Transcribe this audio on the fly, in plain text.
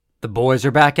The boys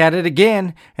are back at it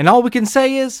again, and all we can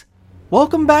say is,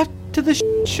 welcome back to the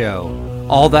show.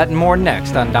 All that and more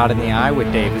next on Dot in the Eye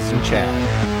with Davis and Chad.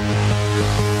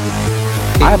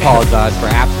 I apologize for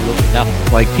absolutely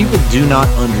nothing. Like, people do not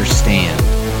understand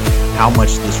how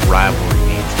much this rivalry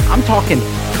means. I'm talking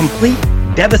complete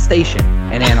devastation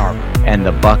in Ann Arbor. And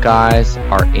the Buckeyes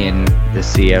are in the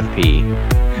CFP.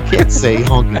 Can't say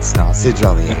honking sausage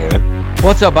on the air.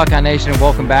 What's up, Buckeye Nation?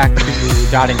 Welcome back to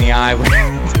Dot in the Eye with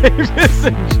Davis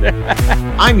and Chad.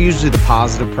 I'm usually the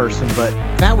positive person, but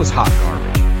that was hot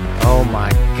garbage. Oh my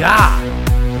God.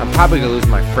 I'm probably going to lose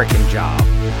my freaking job.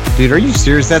 Dude, are you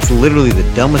serious? That's literally the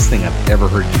dumbest thing I've ever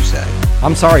heard you say.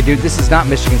 I'm sorry, dude. This is not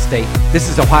Michigan State. This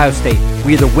is Ohio State.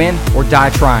 We either win or die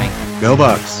trying. Go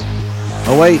Bucks.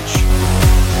 OH.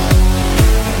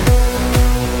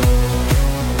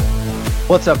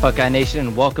 What's up, Buckeye Nation,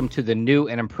 and welcome to the new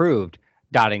and improved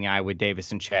Dotting Eye with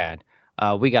Davis and Chad.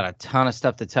 We got a ton of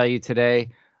stuff to tell you today.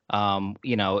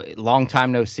 Long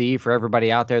time no see for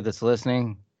everybody out there that's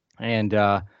listening, and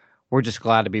we're just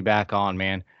glad to be back on,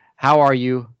 man. How are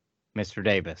you, Mr.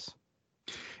 Davis?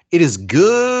 It is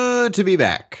good to be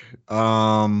back.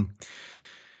 Man,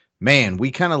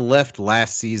 we kind of left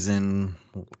last season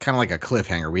kind of like a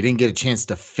cliffhanger. We didn't get a chance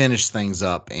to finish things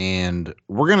up, and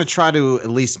we're going to try to at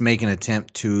least make an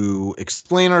attempt to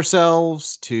explain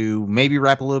ourselves, to maybe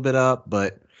wrap a little bit up,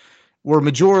 but we're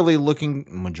majority. How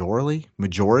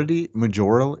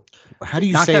do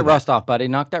you Knock say that rust off, buddy.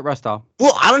 Knock that rust off.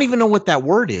 Well, I don't even know what that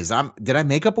word is. Did I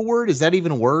make up a word? Is that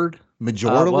even a word?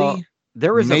 Majorly?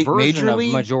 There is a version majorly?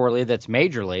 of majorly that's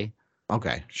majorly.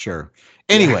 Okay, sure.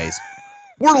 Anyways,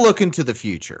 we're looking to the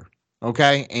future,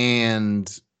 okay?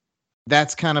 And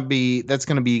that's going to be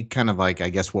kind of like,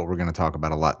 I guess, what we're going to talk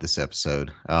about a lot this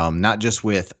episode. Not just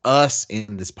with us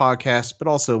in this podcast, but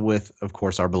also with, of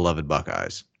course, our beloved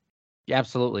Buckeyes. Yeah,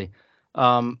 absolutely.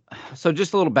 So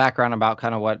just a little background about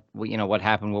kind of what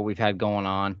happened, what we've had going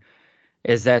on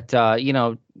is that,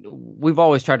 we've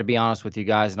always tried to be honest with you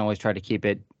guys and always tried to keep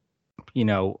it,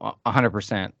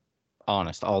 100%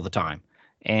 honest all the time.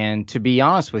 And to be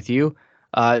honest with you,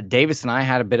 Davis and I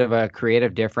had a bit of a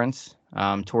creative difference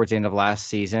towards the end of last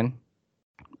season.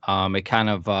 It kind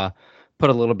of put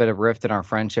a little bit of rift in our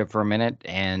friendship for a minute,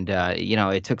 and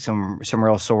it took some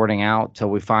real sorting out till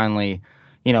we finally,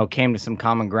 came to some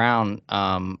common ground,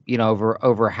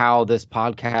 over how this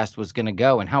podcast was going to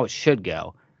go and how it should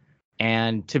go.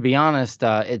 And to be honest,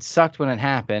 it sucked when it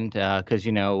happened because,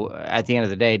 at the end of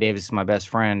the day, Davis is my best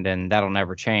friend, and that'll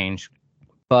never change.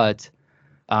 But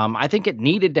I think it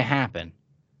needed to happen.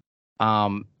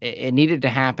 It needed to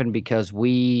happen because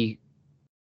we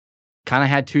kind of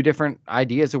had two different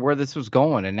ideas of where this was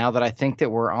going. And now that I think that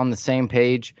we're on the same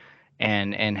page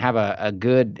and have a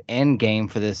good end game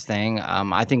for this thing,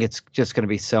 I think it's just going to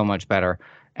be so much better.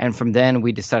 And from then,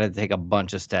 we decided to take a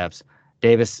bunch of steps.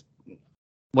 Davis,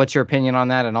 what's your opinion on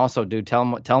that? And also, dude, tell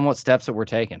them what steps that we're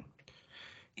taking.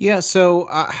 Yeah, so,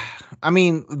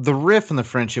 the riff and the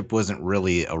friendship wasn't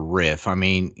really a riff. I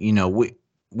mean,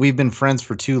 we've been friends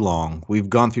for too long. We've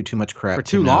gone through too much crap for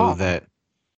too to know long. that.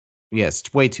 Yes,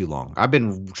 way too long. I've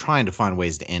been trying to find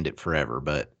ways to end it forever,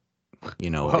 but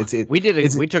we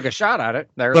took a shot at it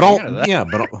there.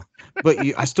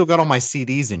 I still got all my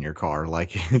CDs in your car.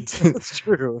 Like it's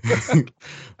true.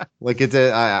 Like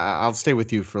I'll stay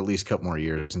with you for at least a couple more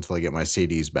years until I get my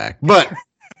CDs back. But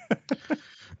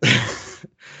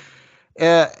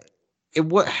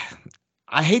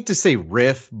I hate to say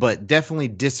riff, but definitely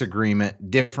disagreement,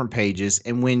 different pages.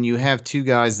 And when you have two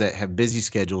guys that have busy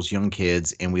schedules, young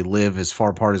kids, and we live as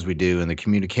far apart as we do, and the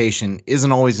communication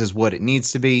isn't always as what it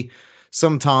needs to be,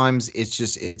 sometimes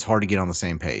it's hard to get on the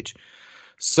same page.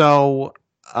 So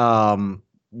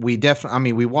we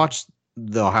watched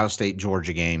the Ohio State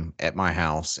Georgia game at my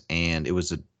house, and it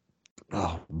was a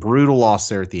brutal loss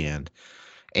there at the end.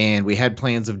 And we had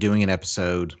plans of doing an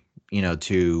episode,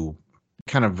 to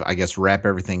kind of, I guess, wrap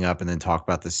everything up and then talk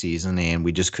about the season, and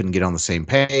we just couldn't get on the same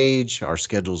page. Our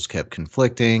schedules kept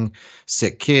conflicting,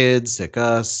 sick kids, sick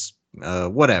us,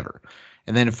 whatever.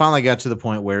 And then it finally got to the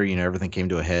point where, everything came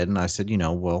to a head, and I said,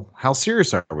 well, how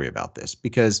serious are we about this?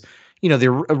 Because,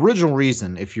 the original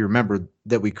reason, if you remember,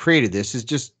 that we created this is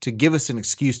just to give us an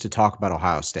excuse to talk about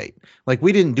Ohio State. Like,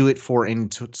 we didn't do it for any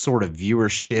sort of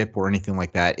viewership or anything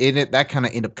like that. That kind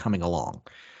of ended up coming along.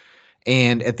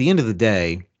 And at the end of the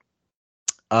day,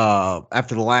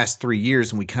 after the last 3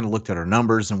 years, and we kind of looked at our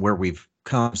numbers and where we've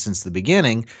come since the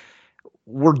beginning,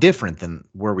 we're different than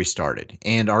where we started,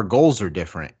 and our goals are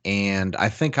different. And I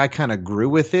think I kind of grew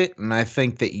with it, and I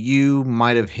think that you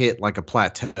might have hit like a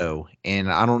plateau,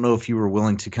 and I don't know if you were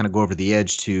willing to kind of go over the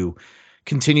edge to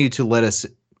continue to let us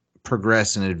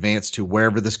progress and advance to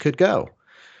wherever this could go.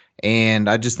 And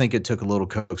I just think it took a little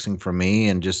coaxing from me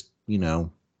and just,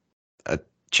 a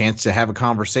chance to have a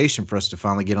conversation for us to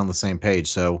finally get on the same page.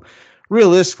 So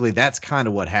realistically, that's kind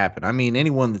of what happened. I mean,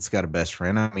 anyone that's got a best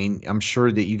friend, I mean, I'm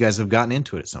sure that you guys have gotten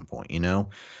into it at some point,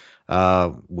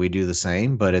 we do the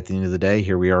same, but at the end of the day,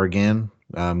 here we are again,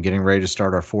 getting ready to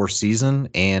start our 4th season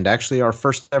and actually our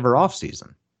first ever off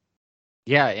season.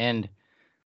 Yeah. And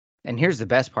here's the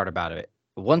best part about it.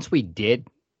 Once we did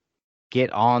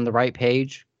get on the right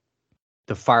page,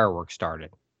 the fireworks started.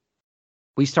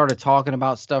 We started talking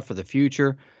about stuff for the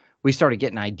future. We started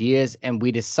getting ideas, and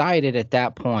we decided at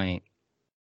that point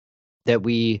that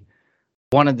we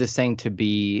wanted this thing to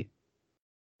be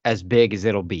as big as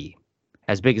it'll be,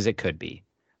 as big as it could be.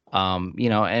 And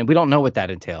we don't know what that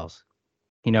entails.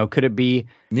 Could it be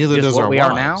neither just does what our we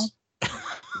wives. are now?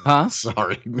 Huh?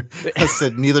 Sorry, I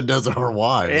said neither does our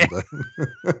wives.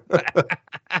 But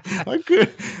I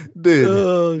could,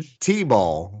 dude.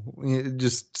 T-ball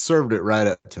just served it right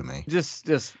up to me.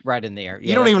 Just right in there. Yeah,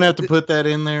 you don't even have to put that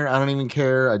in there. I don't even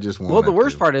care. I just want. Well, the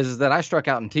worst part is that I struck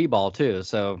out in T-ball too.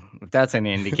 So if that's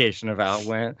any indication of how it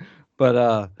went. But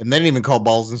and they didn't even call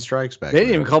balls and strikes back. They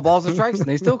didn't even call balls and strikes, and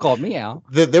they still called me out.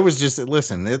 There was just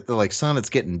they're like, son, it's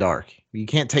getting dark. You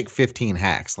can't take 15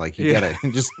 hacks. Like you gotta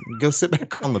just go sit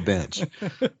back on the bench.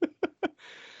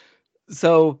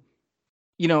 So,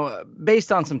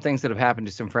 based on some things that have happened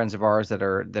to some friends of ours that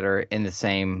are in the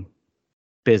same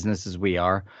business as we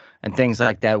are, and things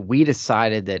like that, we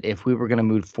decided that if we were going to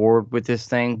move forward with this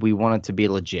thing, we wanted to be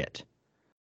legit.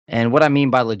 And what I mean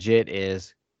by legit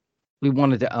is we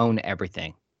wanted to own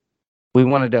everything. We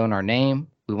wanted to own our name.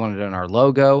 We wanted to own our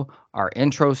logo, our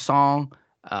intro song,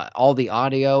 all the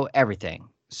audio, everything.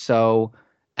 So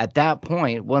at that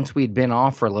point, once we'd been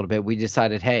off for a little bit, we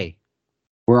decided, hey,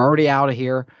 we're already out of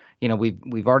here.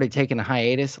 We've already taken a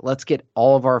hiatus. Let's get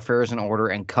all of our affairs in order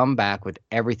and come back with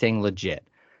everything legit.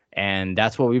 And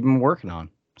that's what we've been working on.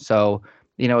 So,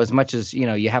 as much as,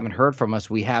 you haven't heard from us,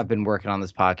 we have been working on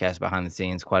this podcast behind the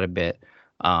scenes quite a bit.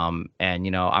 And,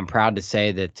 I'm proud to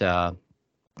say that,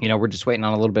 we're just waiting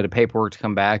on a little bit of paperwork to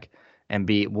come back and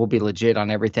we'll be legit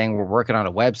on everything. We're working on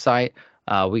a website.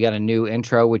 We got a new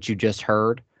intro, which you just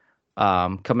heard,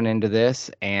 coming into this.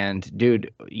 And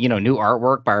dude, new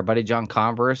artwork by our buddy John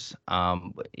Converse.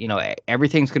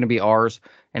 Everything's going to be ours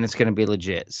and it's going to be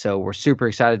legit. So we're super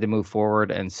excited to move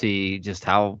forward and see just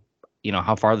how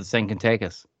far this thing can take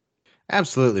us.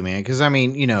 Absolutely, man. Because, I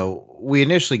mean, we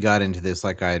initially got into this,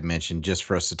 like I had mentioned, just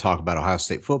for us to talk about Ohio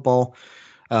State football.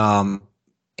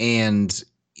 And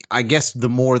I guess the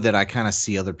more that I kind of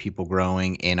see other people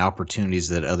growing and opportunities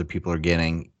that other people are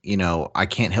getting, I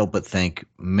can't help but think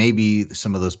maybe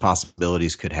some of those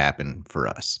possibilities could happen for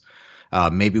us.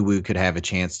 Maybe we could have a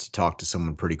chance to talk to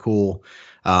someone pretty cool,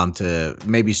 to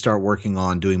maybe start working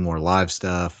on doing more live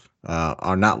stuff,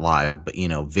 or not live, but,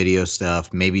 video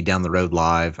stuff, maybe down the road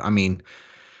live. I mean,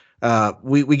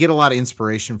 we get a lot of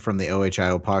inspiration from the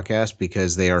OHIO podcast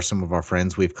because they are some of our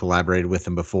friends. We've collaborated with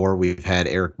them before. We've had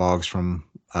Eric Boggs from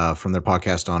their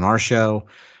podcast on our show,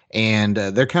 and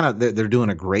they're doing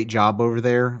a great job over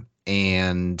there.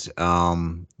 And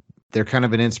they're kind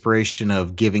of an inspiration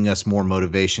of giving us more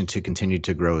motivation to continue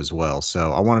to grow as well.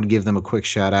 So I wanted to give them a quick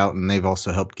shout out, and they've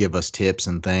also helped give us tips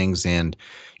and things. And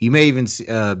you may even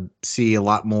see a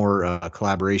lot more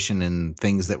collaboration and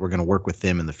things that we're going to work with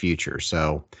them in the future.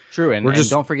 So true, and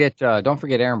don't forget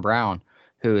Aaron Brown,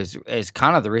 who is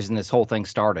kind of the reason this whole thing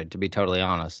started. To be totally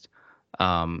honest,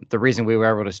 the reason we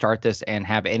were able to start this and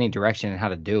have any direction in how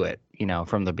to do it,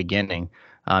 from the beginning.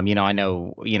 I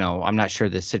know, I'm not sure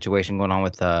the situation going on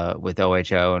with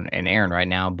OHO and Aaron right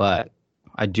now, but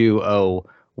we do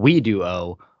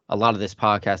owe a lot of this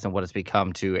podcast and what it's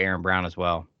become to Aaron Brown as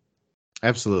well.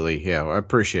 Absolutely. Yeah, I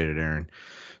appreciate it, Aaron.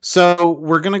 So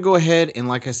we're going to go ahead and,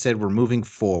 like I said, we're moving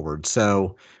forward.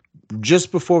 So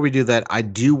just before we do that, I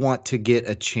do want to get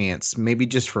a chance, maybe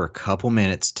just for a couple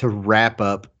minutes, to wrap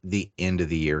up the end of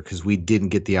the year because we didn't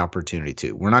get the opportunity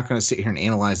to. We're not going to sit here and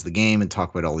analyze the game and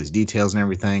talk about all these details and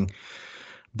everything,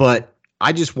 but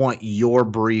I just want your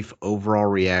brief overall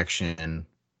reaction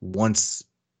once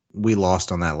we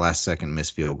lost on that last second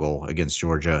missed field goal against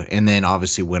Georgia, and then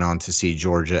obviously went on to see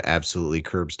Georgia absolutely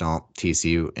curb stomp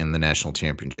TCU in the national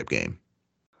championship game.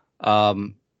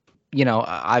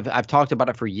 I've talked about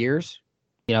it for years.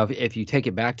 If you take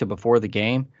it back to before the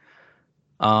game,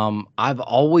 I've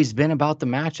always been about the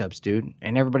matchups, dude.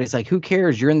 And everybody's like, who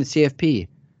cares? You're in the CFP.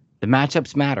 The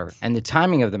matchups matter, and the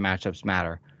timing of the matchups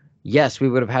matter. Yes, we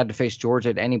would have had to face Georgia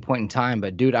at any point in time,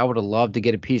 but, dude, I would have loved to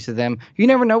get a piece of them. You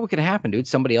never know what could happen, dude.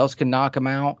 Somebody else can knock them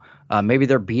out. Maybe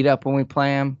they're beat up when we play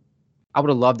them. I would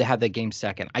have loved to have that game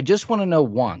second. I just want to know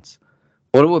once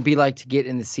what it would be like to get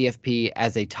in the CFP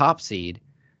as a top seed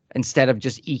instead of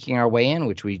just eking our way in,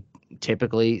 which we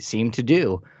typically seem to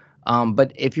do.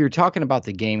 But if you're talking about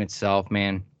the game itself,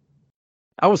 man,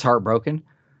 I was heartbroken.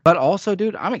 But also,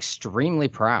 dude, I'm extremely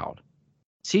proud.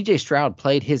 CJ Stroud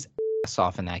played his ass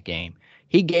off in that game.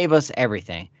 He gave us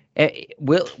everything.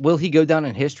 Will he go down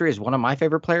in history as one of my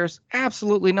favorite players?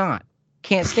 Absolutely not.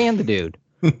 Can't stand the dude.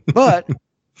 But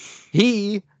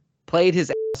he played his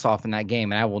ass off in that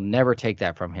game, and I will never take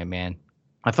that from him, man.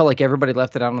 I felt like everybody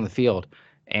left it out on the field.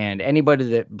 And anybody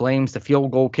that blames the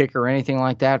field goal kicker or anything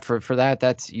like that for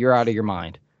that, you're out of your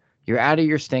mind. You're out of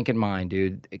your stinking mind,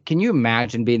 dude. Can you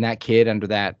imagine being that kid under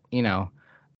that,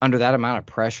 under that amount of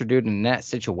pressure, dude, in that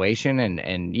situation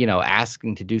and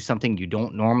asking to do something you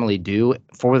don't normally do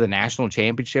for the national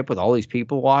championship with all these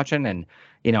people watching and,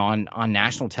 on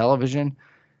national television?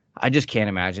 I just can't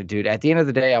imagine, dude. At the end of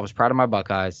the day, I was proud of my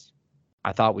Buckeyes.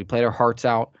 I thought we played our hearts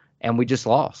out and we just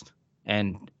lost.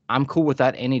 And I'm cool with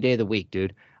that any day of the week,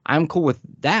 dude. I'm cool with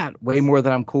that way more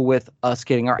than I'm cool with us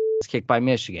getting our ass kicked by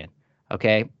Michigan.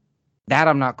 Okay? That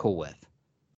I'm not cool with.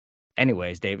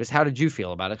 Anyways, Davis, how did you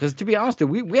feel about it? Because to be honest, dude,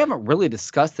 we haven't really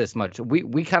discussed this much.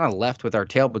 We kind of left with our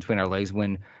tail between our legs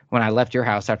when I left your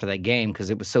house after that game because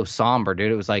it was so somber,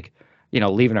 dude. It was like,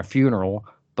 leaving a funeral.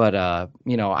 But, I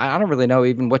don't really know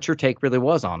even what your take really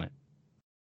was on it.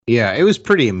 Yeah, it was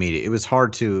pretty immediate. It was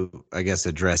hard to, I guess,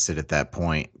 address it at that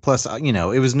point. Plus,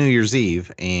 it was New Year's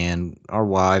Eve and our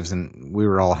wives and we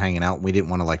were all hanging out. And we didn't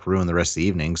want to ruin the rest of the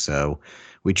evening. So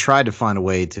we tried to find a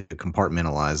way to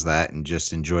compartmentalize that and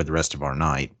just enjoy the rest of our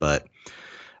night. But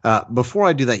before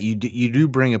I do that, you do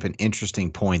bring up an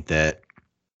interesting point that,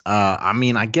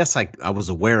 I guess I was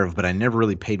aware of, but I never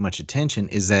really paid much attention,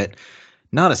 is that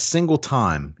not a single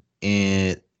time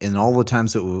in all the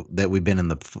times that we've been in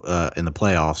the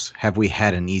playoffs have we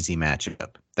had an easy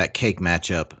matchup. That cake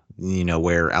matchup,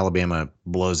 where Alabama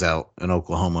blows out an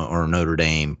Oklahoma or a Notre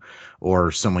Dame,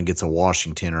 or someone gets a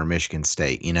Washington or a Michigan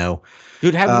State.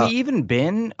 Dude, have we even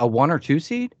been a 1 or 2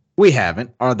 seed? We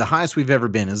haven't. The highest we've ever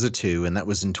been is a 2, and that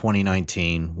was in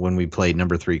 2019 when we played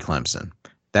number 3 Clemson.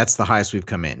 That's the highest we've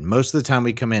come in. Most of the time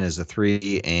we come in as a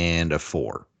 3 and a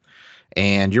 4.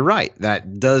 And you're right.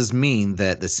 That does mean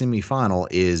that the semifinal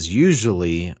is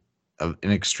usually an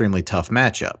extremely tough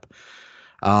matchup.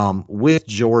 With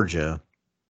Georgia,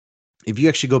 if you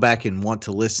actually go back and want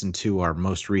to listen to our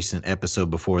most recent episode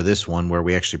before this one, where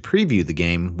we actually previewed the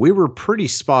game, we were pretty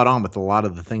spot on with a lot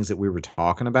of the things that we were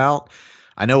talking about.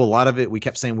 I know a lot of it, we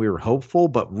kept saying we were hopeful,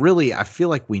 but really I feel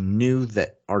like we knew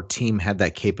that our team had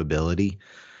that capability.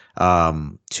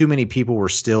 Too many people were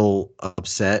still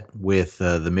upset with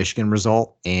the Michigan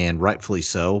result, and rightfully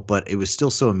so, but it was still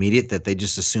so immediate that they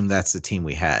just assumed that's the team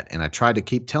we had. And I tried to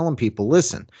keep telling people,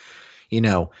 listen,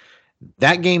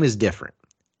 that game is different,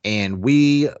 and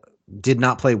we did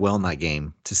not play well in that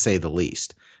game, to say the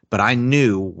least. But I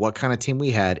knew what kind of team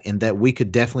we had and that we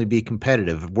could definitely be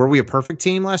competitive. Were we a perfect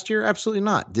team last year? Absolutely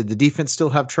not. Did the defense still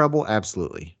have trouble?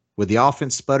 Absolutely. Would the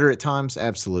offense sputter at times?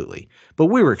 Absolutely. But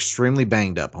we were extremely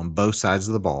banged up on both sides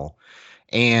of the ball.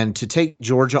 And to take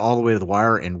Georgia all the way to the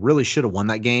wire and really should have won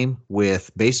that game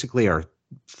with basically our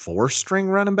 4th-string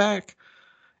running back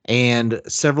and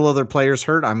several other players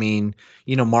hurt.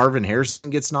 Marvin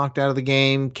Harrison gets knocked out of the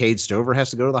game. Cade Stover has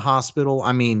to go to the hospital.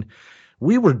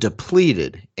 We were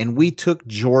depleted, and we took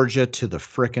Georgia to the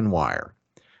frickin' wire.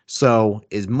 So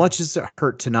as much as it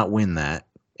hurt to not win that,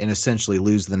 and essentially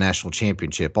lose the national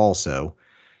championship also,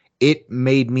 it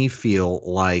made me feel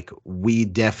like we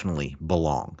definitely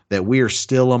belong, that we are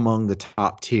still among the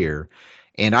top tier.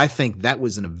 And I think that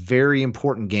was a very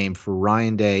important game for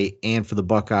Ryan Day and for the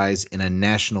Buckeyes in a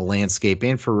national landscape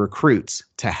and for recruits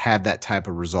to have that type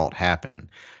of result happen,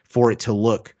 for it to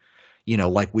look,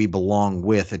 like we belong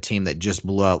with a team that just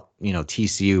blew out,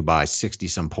 TCU by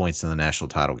 60-some points in the national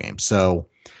title game. So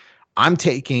I'm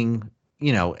taking,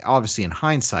 obviously in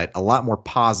hindsight, a lot more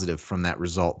positive from that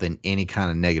result than any kind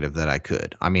of negative that I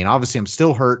could. Obviously I'm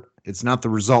still hurt. It's not the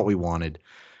result we wanted,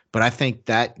 but I think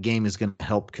that game is going to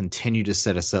help continue to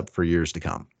set us up for years to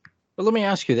come. But let me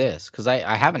ask you this, because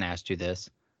I haven't asked you this,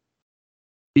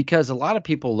 because a lot of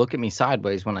people look at me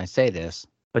sideways when I say this,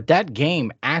 but that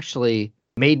game actually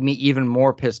made me even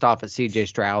more pissed off at CJ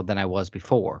Stroud than I was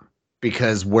before.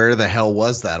 Because where the hell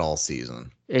was that all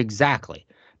season? Exactly.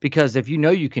 Because if you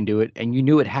know you can do it and you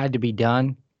knew it had to be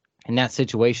done in that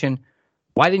situation,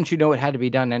 why didn't you know it had to be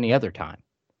done any other time?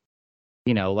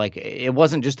 It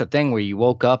wasn't just a thing where you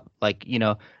woke up,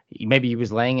 maybe he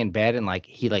was laying in bed and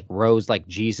he rose like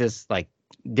Jesus,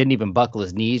 didn't even buckle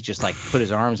his knees, just like put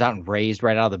his arms out and raised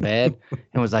right out of the bed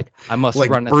and was like, I must like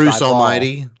run Bruce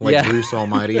Almighty, yeah. Bruce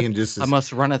Almighty, and just I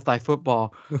must runneth thy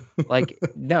football. Like,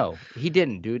 no, he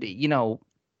didn't, dude. You know,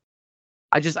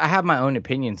 I have my own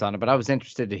opinions on it, but I was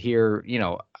interested to hear, you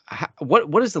know,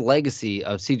 what is the legacy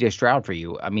of CJ Stroud for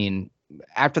you? I mean,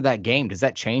 after that game, does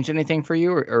that change anything for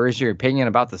you, or is your opinion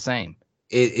about the same?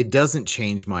 it doesn't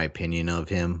change my opinion of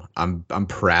him. I'm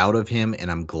proud of him,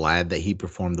 and I'm glad that he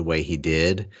performed the way he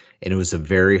did, and it was a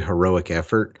very heroic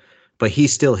effort. But he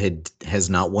still has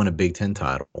not won a Big Ten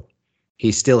title.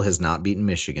 He still has not beaten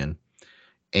Michigan,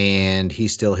 and he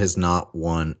still has not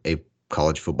won a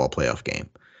college football playoff game.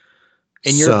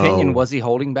 In your opinion, was he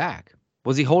holding back?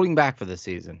 Was he holding back for this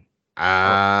season?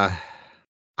 I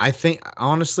think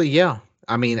honestly, yeah.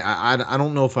 I mean, I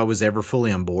don't know if I was ever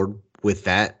fully on board with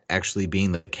that actually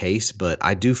being the case, but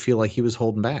I do feel like he was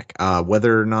holding back.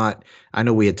 Whether or not, I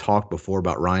know we had talked before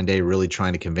about Ryan Day really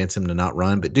trying to convince him to not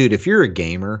run, but dude, if you're a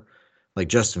gamer like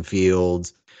Justin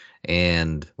Fields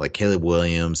and like Caleb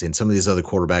Williams and some of these other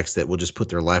quarterbacks that will just put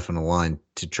their life on the line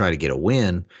to try to get a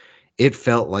win, it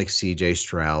felt like CJ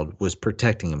Stroud was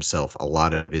protecting himself a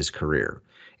lot of his career.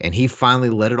 And he finally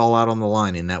let it all out on the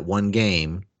line in that one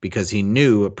game because he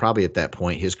knew probably at that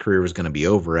point his career was going to be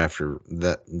over after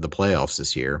the playoffs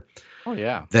this year. Oh,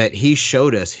 yeah. That he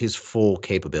showed us his full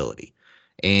capability.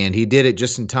 And he did it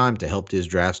just in time to help his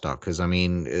draft stock. Because, I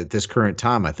mean, at this current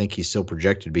time, I think he's still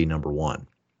projected to be number one.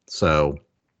 So,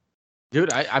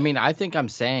 dude, I mean, I think I'm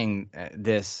saying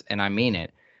this, and I mean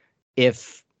it.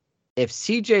 If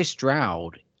CJ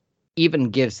Stroud even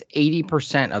gives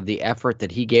 80% of the effort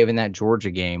that he gave in that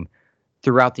Georgia game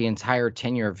throughout the entire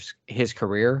tenure of his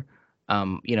career,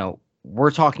 you know,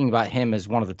 we're talking about him as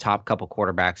one of the top couple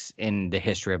quarterbacks in the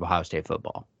history of Ohio State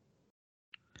football.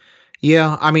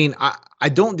 Yeah, I mean, I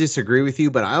don't disagree with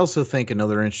you, but I also think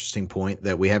another interesting point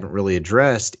that we haven't really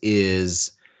addressed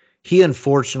is he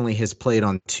unfortunately has played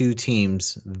on two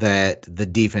teams that the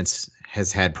defense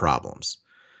has had problems.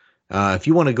 If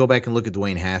you want to go back and look at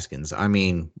Dwayne Haskins, I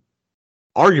mean,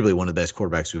 arguably one of the best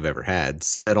quarterbacks we've ever had,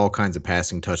 set all kinds of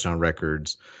passing touchdown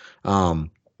records,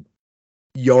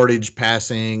 yardage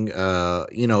passing.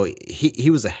 You know, he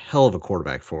was a hell of a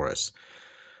quarterback for us,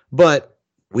 but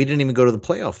we didn't even go to the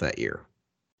playoff that year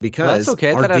because that's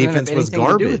okay. our That defense was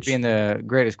garbage. To do with being the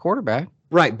greatest quarterback.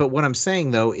 Right, but what I'm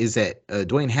saying, though, is that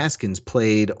Dwayne Haskins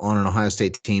played on an Ohio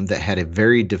State team that had a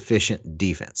very deficient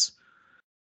defense.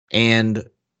 And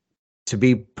to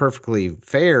be perfectly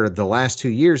fair, the last 2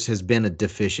 years has been a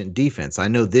deficient defense. I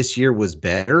know this year was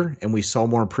better and we saw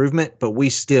more improvement, but we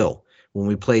still, when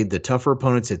we played the tougher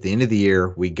opponents at the end of the year,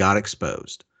 we got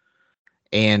exposed.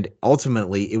 And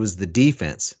ultimately, it was the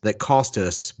defense that cost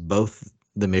us both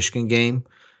the Michigan game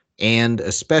and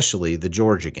especially the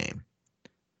Georgia game.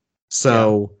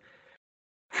 So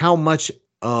how much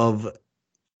of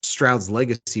Stroud's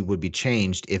legacy would be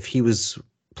changed if he was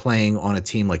playing on a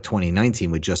team like 2019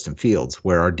 with Justin Fields,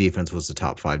 where our defense was the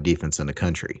top 5 defense in the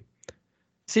country?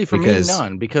 See, for me,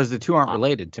 none, because the two aren't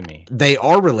related to me. They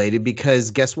are related because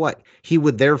guess what? He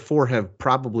would therefore have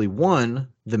probably won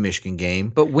the Michigan game,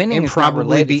 but winning and is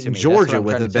probably beaten Georgia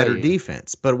with a better defense.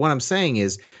 defense. But what I'm saying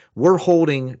is we're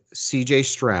holding CJ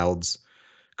Stroud's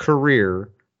career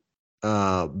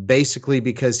basically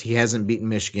because he hasn't beaten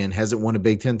Michigan, hasn't won a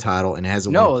Big Ten title, and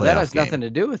hasn't won a playoff game. No, that has nothing to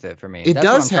do with it for me. It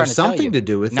does have something to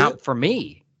do with it. Not for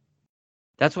me.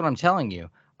 That's what I'm telling you.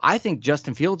 I think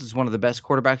Justin Fields is one of the best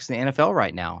quarterbacks in the NFL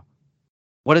right now.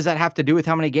 What does that have to do with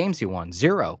how many games he won?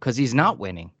 0, because he's not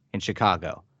winning in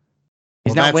Chicago.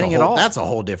 He's not winning at all. That's a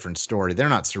whole different story. They're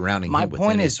not surrounding him with My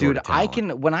point any is, sort dude, of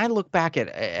talent. when I look back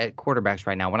at quarterbacks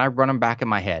right now, when I run them back in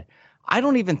my head, I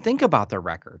don't even think about their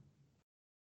record.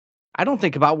 I don't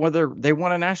think about whether they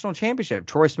won a national championship.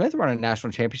 Troy Smith won a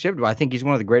national championship. Do I think he's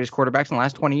one of the greatest quarterbacks in the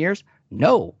last 20 years?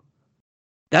 No.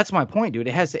 That's my point, dude.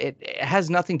 It has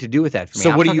nothing to do with that for me.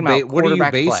 So what are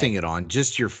you basing it on?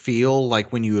 Just your feel,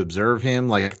 like when you observe him,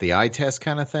 like the eye test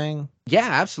kind of thing? Yeah,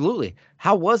 absolutely.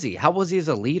 How was he? How was he as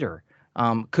a leader?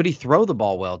 Could he throw the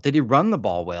ball well? Did he run the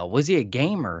ball well? Was he a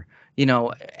gamer? You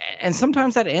know, and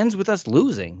sometimes that ends with us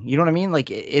losing. You know what I mean?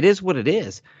 Like it is what it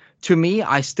is. To me,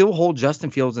 I still hold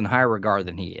Justin Fields in higher regard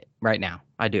than he is right now.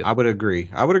 I do. I would agree.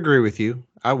 I would agree with you.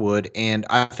 I would. And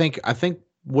I think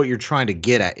what you're trying to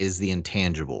get at is the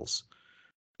intangibles.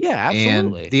 Yeah,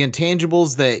 absolutely. And the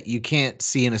intangibles that you can't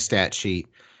see in a stat sheet,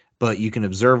 but you can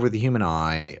observe with the human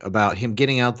eye, about him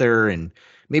getting out there and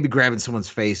maybe grabbing someone's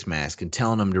face mask and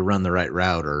telling them to run the right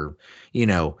route, or, you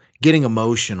know, getting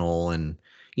emotional. And,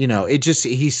 you know,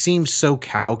 he seems so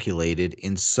calculated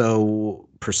and so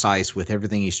precise with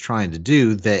everything he's trying to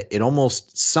do that it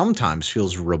almost sometimes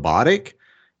feels robotic.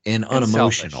 and and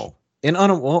selfish. unemotional. And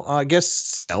well, I guess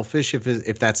selfish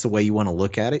if that's the way you want to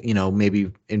look at it.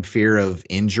 Maybe in fear of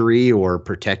injury or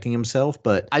protecting himself.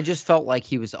 But I just felt like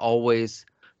he was always.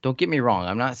 Don't get me wrong.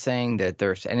 I'm not saying that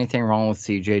there's anything wrong with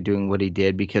CJ doing what he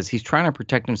did because he's trying to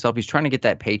protect himself. He's trying to get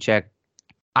that paycheck.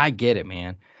 I get it,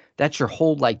 man. That's your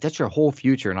whole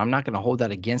future, and I'm not going to hold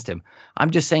that against him. I'm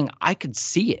just saying I could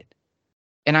see it.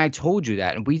 And I told you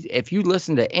that. And if you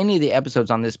listen to any of the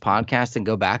episodes on this podcast and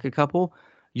go back a couple,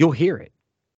 you'll hear it.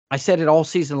 I said it all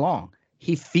season long.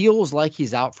 He feels like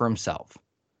he's out for himself.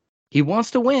 He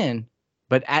wants to win,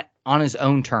 but on his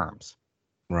own terms.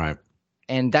 right.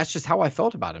 And that's just how I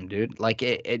felt about him, dude. Like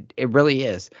it really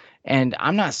is. And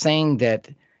I'm not saying that,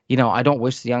 I don't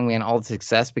wish the young man all the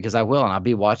success because I will, and I'll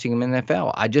be watching him in the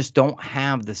NFL. I just don't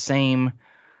have the same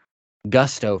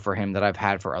gusto for him that I've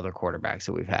had for other quarterbacks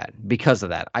that we've had because of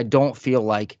that. I don't feel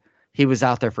like he was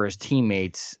out there for his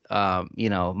teammates,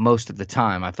 most of the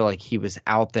time. I feel like he was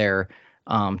out there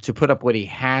to put up what he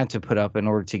had to put up in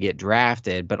order to get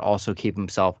drafted, but also keep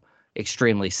himself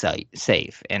extremely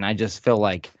safe. And I just feel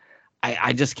like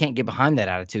I just can't get behind that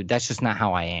attitude. That's just not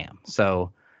how I am.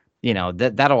 So,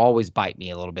 that'll always bite me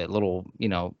a little bit,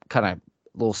 kind of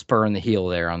little spur in the heel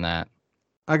there on that.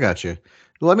 I got you.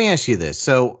 Let me ask you this.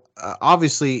 So,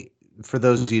 obviously, for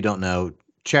those of you who don't know,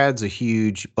 Chad's a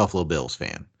huge Buffalo Bills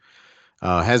fan.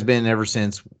 Has been ever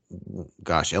since,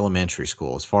 elementary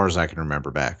school, as far as I can remember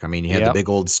back. I mean, you had the big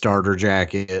old starter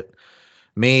jacket.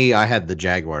 Me, I had the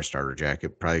Jaguar starter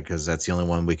jacket, probably because that's the only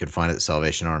one we could find at the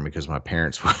Salvation Army because my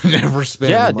parents would never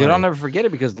spend the money. Dude, I'll never forget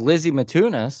it because Lizzie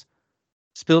Matunas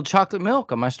spilled chocolate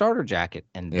milk on my starter jacket,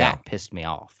 and that pissed me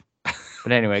off.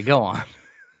 But anyway, go on.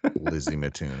 Lizzie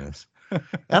Matunas.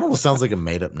 That almost sounds like a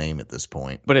made-up name at this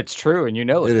point. But it's true, and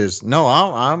it is. No,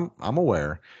 I'm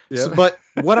aware. Yeah. So, but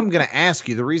what I'm going to ask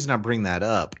you, the reason I bring that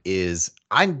up is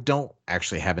I don't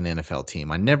actually have an NFL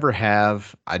team. I never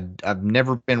have. I've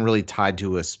never been really tied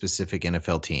to a specific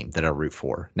NFL team that I root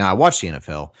for. Now, I watch the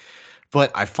NFL, but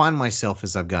I find myself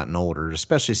as I've gotten older,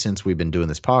 especially since we've been doing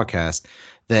this podcast,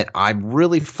 that I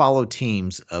really follow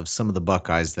teams of some of the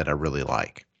Buckeyes that I really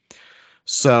like.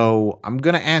 So I'm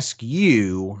going to ask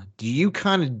you, do you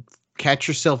kind of catch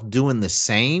yourself doing the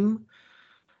same?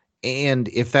 And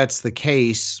if that's the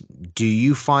case, do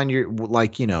you find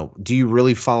do you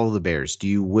really follow the Bears? Do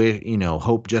you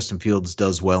hope Justin Fields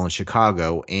does well in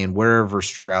Chicago and wherever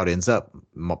Stroud ends up,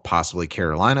 possibly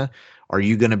Carolina? Are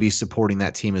you going to be supporting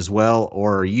that team as well?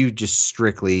 Or are you just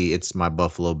strictly, it's my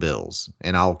Buffalo Bills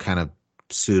and I'll kind of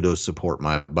pseudo support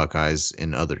my Buckeyes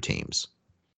in other teams?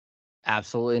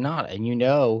 Absolutely not.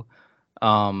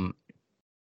 And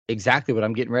exactly what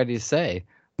I'm getting ready to say.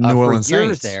 New Orleans for years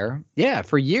Saints. there. Yeah,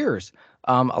 for years.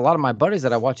 A lot of my buddies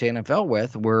that I watch the NFL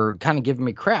with were kind of giving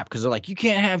me crap because they're like, you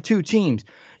can't have two teams.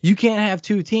 You can't have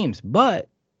two teams. But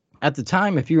at the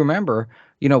time, if you remember,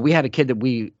 we had a kid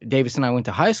that Davis and I went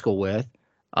to high school with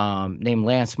named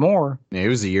Lance Moore. Yeah, he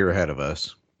was a year ahead of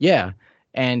us. Yeah.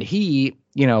 And he,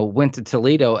 went to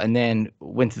Toledo and then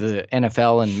went to the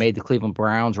NFL and made the Cleveland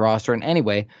Browns roster. And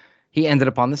anyway, he ended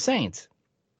up on the Saints.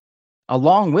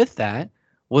 Along with that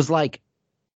was like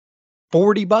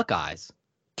 40 Buckeyes.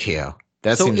 Yeah.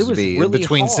 That seems to be really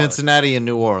between hard. Cincinnati and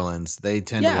New Orleans. They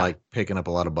tend to like picking up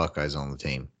a lot of Buckeyes on the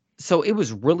team. So it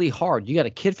was really hard. You got a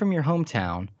kid from your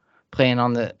hometown playing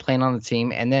on the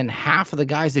team, and then half of the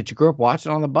guys that you grew up watching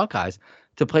on the Buckeyes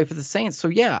to play for the Saints. So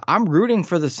yeah, I'm rooting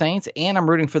for the Saints and I'm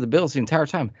rooting for the Bills the entire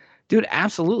time. Dude,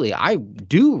 absolutely. I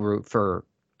do root for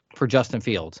Justin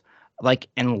Fields. Like,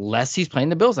 unless he's playing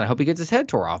the Bills, I hope he gets his head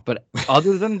tore off. But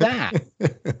other than that,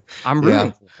 I'm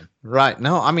rooting for him. Right.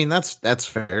 No, I mean, that's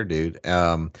fair, dude.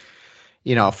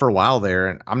 For a while there,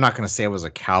 and I'm not going to say I was a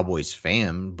Cowboys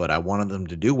fan, but I wanted them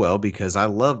to do well because I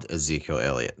loved Ezekiel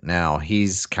Elliott. Now,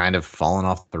 he's kind of fallen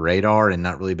off the radar and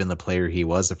not really been the player he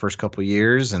was the first couple of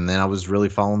years. And then I was really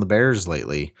following the Bears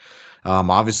lately.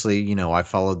 Obviously, I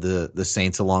followed the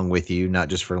Saints along with you, not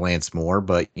just for Lance Moore,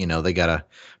 but, they got a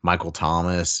Michael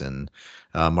Thomas and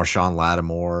Marshawn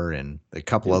Lattimore and a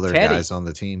couple other guys on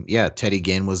the team. Yeah, Teddy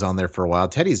Ginn was on there for a while.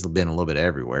 Teddy's been a little bit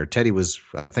everywhere. Teddy was,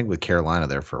 I think, with Carolina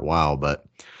there for a while. But,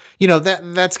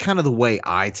 that's kind of the way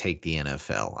I take the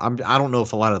NFL. I don't know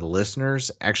if a lot of the listeners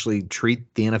actually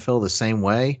treat the NFL the same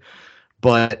way,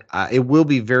 but it will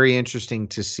be very interesting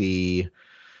to see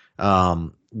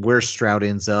where Stroud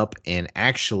ends up and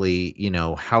actually,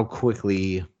 how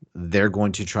quickly they're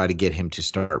going to try to get him to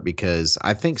start, because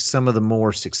I think some of the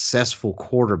more successful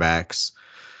quarterbacks,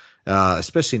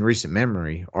 especially in recent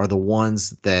memory, are the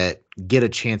ones that get a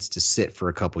chance to sit for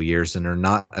a couple years and are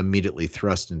not immediately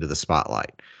thrust into the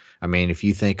spotlight. I mean, if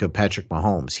you think of Patrick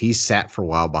Mahomes, he sat for a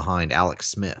while behind Alex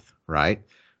Smith, right?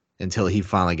 until he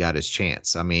finally got his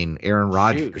chance. I mean, Aaron Shoot.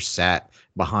 Rodgers sat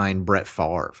behind Brett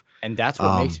Favre. And that's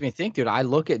what makes me think, dude. I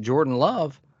look at Jordan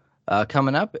Love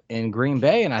coming up in Green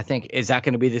Bay, and I think, is that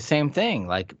going to be the same thing?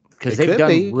 Like, because It they've could done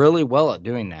be. really well at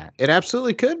doing that. It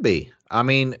absolutely could be. I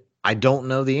mean, I don't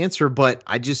know the answer, but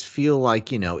I just feel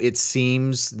like, it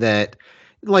seems that,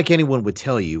 like anyone would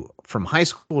tell you, from high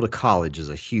school to college is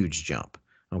a huge jump.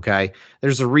 Okay.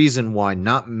 There's a reason why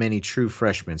not many true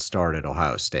freshmen start at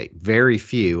Ohio State. Very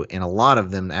few. And a lot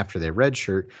of them, after their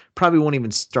redshirt, probably won't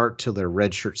even start till their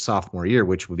redshirt sophomore year,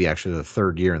 which would be actually the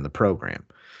third year in the program.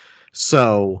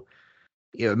 So,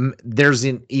 there's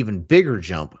an even bigger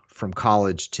jump from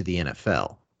college to the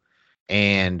NFL.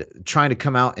 And trying to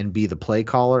come out and be the play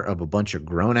caller of a bunch of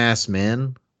grown ass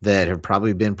men that have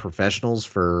probably been professionals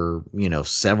for,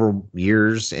 several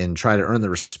years, and try to earn the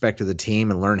respect of the team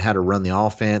and learn how to run the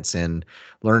offense and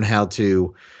learn how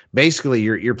to, basically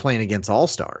you're playing against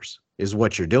all-stars is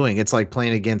what you're doing. It's like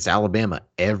playing against Alabama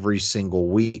every single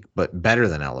week, but better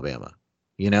than Alabama.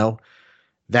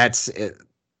 That's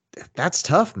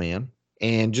tough, man.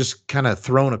 And just kind of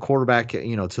throwing a quarterback,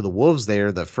 to the wolves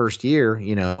there the first year,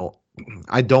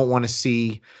 I don't want to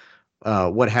see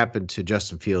what happened to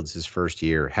Justin Fields his first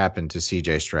year happen to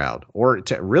C.J. Stroud, or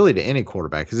really to any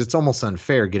quarterback, because it's almost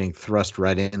unfair getting thrust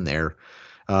right in there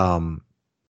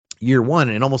year one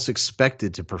and almost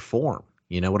expected to perform.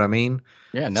 You know what I mean?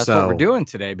 Yeah, and that's what we're doing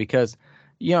today, because,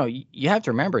 you have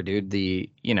to remember, dude, the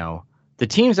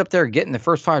teams up there getting the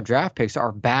first 5 draft picks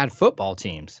are bad football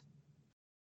teams.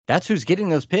 That's who's getting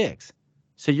those picks.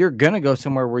 So you're going to go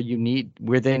somewhere where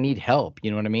they need help. You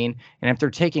know what I mean? And if they're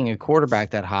taking a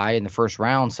quarterback that high in the first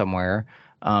round somewhere,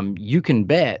 you can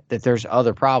bet that there's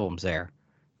other problems there.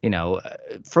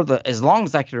 As long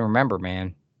as I can remember,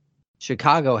 man,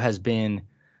 Chicago has been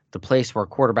the place where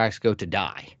quarterbacks go to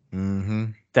die. Mm-hmm.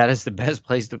 That is the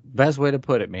best way to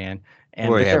put it, man.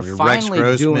 And we have they're Rex finally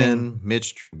Grossman,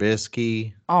 Mitch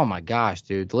Trubisky. Oh my gosh,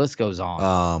 dude, the list goes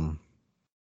on.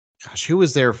 Gosh, who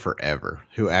was there forever?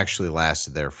 Who actually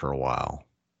lasted there for a while?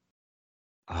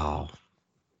 Oh,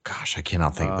 gosh, I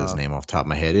cannot think of his name off the top of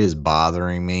my head. It is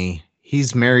bothering me.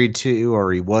 He's married to,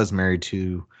 or he was married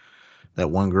to, that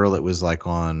one girl that was like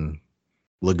on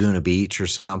Laguna Beach or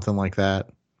something like that.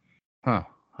 Huh.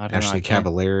 I don't Ashley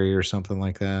Cavallari or something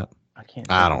like that.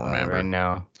 I don't remember right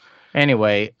now.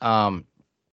 Anyway, the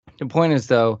point is,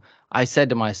 though, I said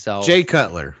to myself, Jay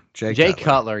Cutler. Jay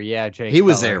Cutler, yeah, He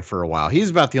was there for a while. He's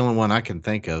about the only one I can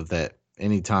think of that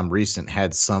anytime recent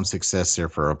had some success there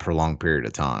for a prolonged period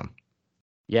of time.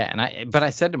 Yeah, but I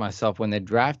said to myself when they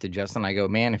drafted Justin, I go,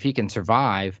 man, if he can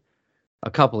survive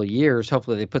a couple of years,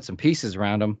 hopefully they put some pieces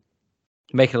around him,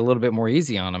 make it a little bit more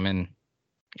easy on him, and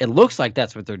it looks like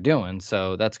that's what they're doing,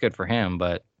 so that's good for him.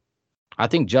 But I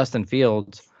think Justin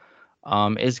Fields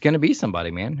is going to be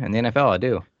somebody, man, in the NFL. I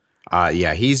do.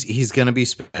 Yeah, he's going to be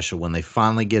special when they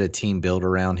finally get a team built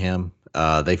around him.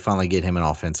 They finally get him an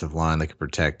offensive line that can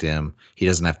protect him. He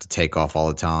doesn't have to take off all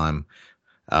the time.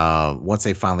 Once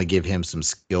they finally give him some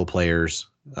skill players,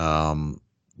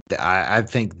 I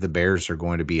think the Bears are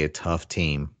going to be a tough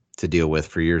team to deal with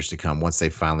for years to come once they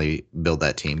finally build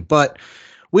that team. But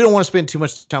we don't want to spend too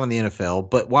much time in the NFL.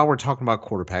 But while we're talking about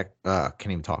quarterbacks,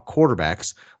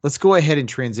 let's go ahead and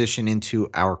transition into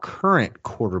our current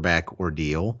quarterback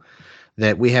ordeal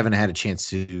that we haven't had a chance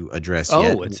to address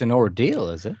yet. Oh, it's an ordeal,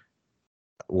 is it?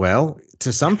 Well,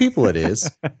 to some people it is.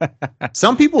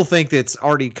 Some people think that it's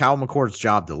already Kyle McCord's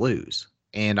job to lose.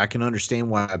 And I can understand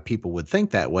why people would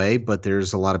think that way, but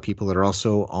there's a lot of people that are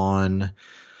also on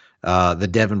the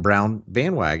Devin Brown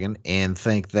bandwagon and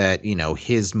think that,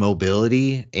 his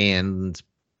mobility and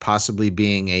possibly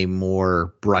being a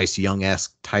more Bryce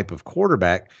Young-esque type of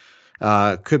quarterback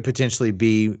could potentially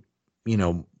be,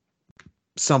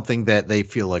 something that they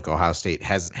feel like Ohio State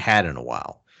hasn't had in a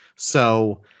while.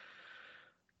 So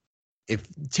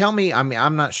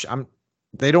I'm not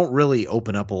they don't really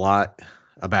open up a lot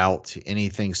about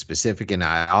anything specific. And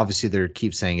obviously they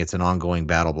keep saying it's an ongoing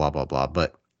battle, blah, blah, blah.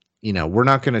 But, we're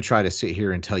not going to try to sit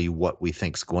here and tell you what we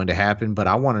think is going to happen, but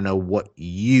I want to know what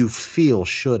you feel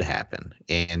should happen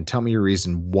and tell me your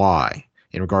reason why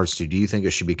in regards to, do you think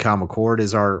it should be Kyle McCord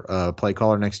as our play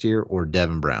caller next year or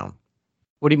Devin Brown?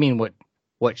 What do you mean?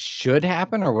 What should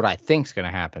happen or what I think is going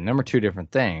to happen? Them are two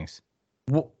different things.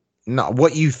 Well, no,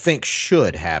 what you think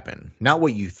should happen, not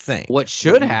what you think. What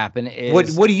should happen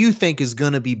is what do you think is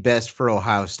going to be best for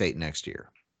Ohio State next year?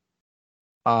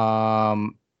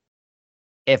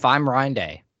 If I'm Ryan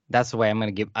Day, that's the way I'm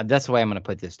going to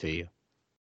put this to you.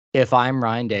 If I'm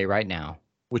Ryan Day right now,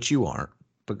 which you aren't,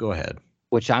 but go ahead.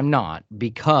 Which I'm not,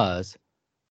 because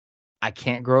I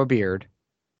can't grow a beard.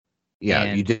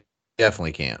 Yeah, you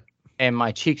definitely can't. and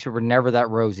my cheeks were never that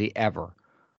rosy ever.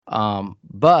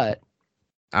 But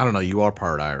I don't know. You are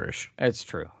part Irish. it's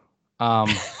true. Yeah.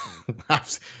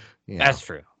 That's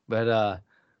true. But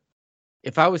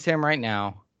if I was him right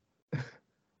now,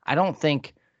 I don't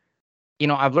think,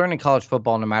 I've learned in college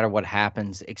football, no matter what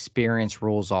happens, experience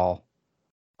rules all.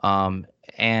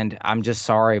 And I'm just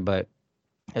sorry, but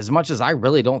as much as I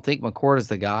really don't think McCord is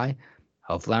the guy,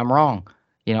 hopefully I'm wrong.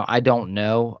 I don't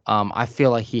know. I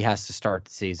feel like he has to start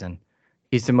the season.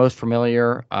 He's the most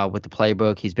familiar with the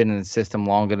playbook. He's been in the system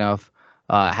long enough,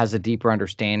 has a deeper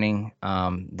understanding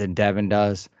than Devin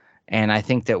does. And I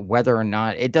think that whether or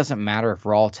not, it doesn't matter if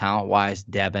raw talent-wise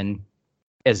Devin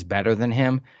is better than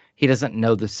him, he doesn't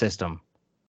know the system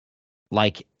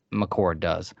like McCord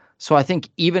does. So I think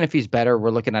even if he's better,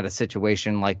 we're looking at a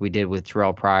situation like we did with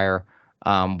Terrell Pryor,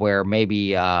 where maybe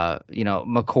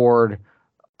McCord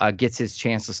gets his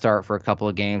chance to start for a couple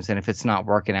of games, and if it's not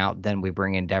working out, then we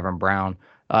bring in Devin Brown.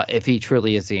 If he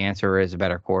truly is the answer, is a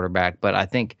better quarterback. But I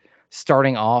think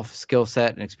starting off skill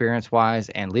set and experience wise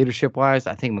and leadership wise,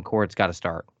 I think McCord's got to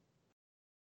start.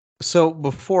 So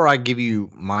before I give you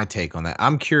my take on that,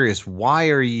 I'm curious, why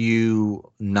are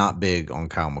you not big on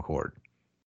Kyle McCord?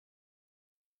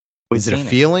 Is it a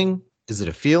feeling? Is it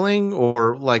a feeling,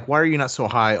 or like, why are you not so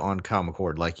high on Kyle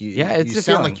McCord? Like you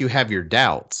sound like you have your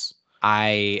doubts.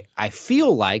 I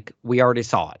feel like we already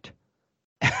saw it,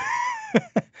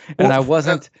 and I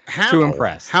wasn't too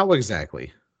impressed. How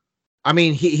exactly? I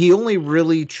mean, he only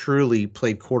really truly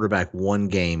played quarterback one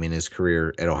game in his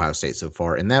career at Ohio State so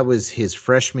far, and that was his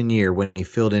freshman year when he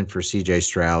filled in for C.J.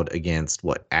 Stroud against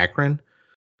Akron.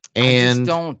 And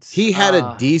he had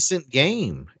a decent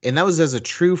game, and that was as a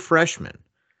true freshman.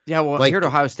 Yeah, well, here at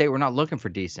Ohio State, we're not looking for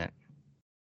decent.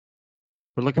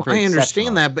 We're looking for. I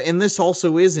understand that, and this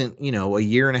also isn't, a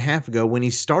year and a half ago when he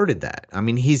started that. I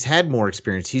mean, he's had more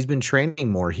experience. He's been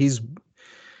training more. He's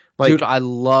dude, I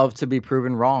love to be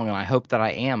proven wrong, and I hope that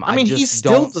I am. I mean, he's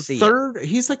still the third.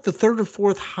 He's like the third or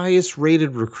fourth highest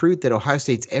rated recruit that Ohio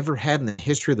State's ever had in the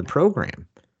history of the program.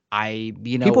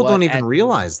 People don't even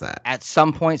realize that. At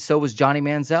some point, so was Johnny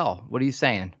Manziel. What are you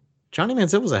saying? Johnny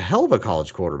Manziel was a hell of a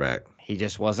college quarterback. He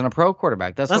just wasn't a pro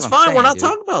quarterback. That's what I'm fine. Saying, we're not dude.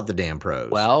 talking about the damn pros.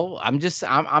 Well, I'm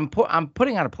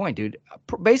putting out a point, dude.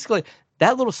 Basically,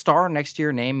 that little star next to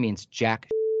your name means jack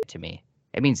to me.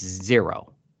 It means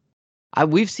zero.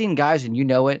 We've seen guys, and you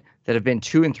know it, that have been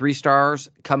 2 and 3 stars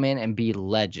come in and be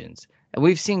legends, and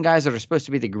we've seen guys that are supposed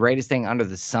to be the greatest thing under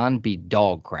the sun be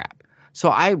dog crap. So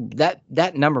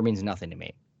that number means nothing to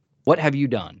me. What have you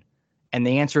done? And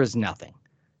the answer is nothing.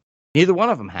 Neither one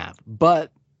of them have.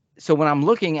 But so when I'm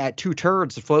looking at 2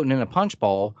 turds floating in a punch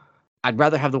bowl, I'd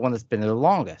rather have the one that's been there the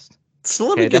longest. So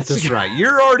let me get this right.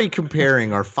 You're already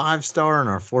comparing our 5-star and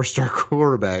our 4-star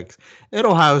quarterbacks at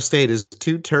Ohio State as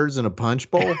 2 turds in a punch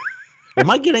bowl. Am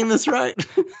I getting this right?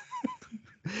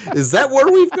 Is that where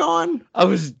we've gone? I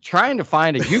was trying to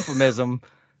find a euphemism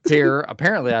here.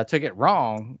 Apparently I took it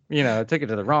wrong. I took it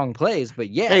to the wrong place, but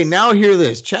yes. Hey, now hear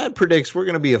this. Chad predicts we're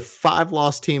going to be a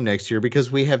 5-loss team next year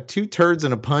because we have 2 turds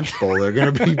in a punch bowl. They're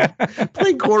going to be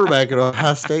playing quarterback at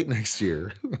Ohio State next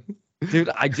year. Dude,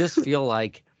 I just feel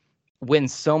like when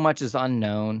so much is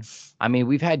unknown, I mean,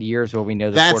 we've had years where we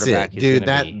know the quarterback is going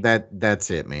to be.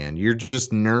 That's it, man. You're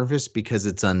just nervous because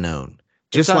it's unknown.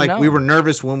 Just like we were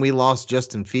nervous when we lost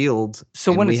Justin Fields.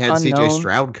 So when we had CJ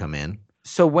Stroud come in.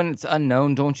 So when it's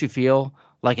unknown, don't you feel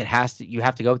like you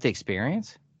have to go with the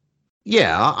experience?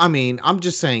 Yeah, I mean, I'm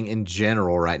just saying in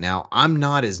general right now, I'm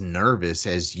not as nervous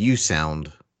as you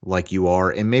sound like you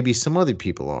are, and maybe some other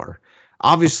people are.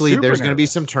 Obviously, there's going to be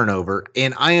some turnover,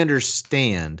 and I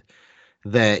understand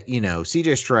that,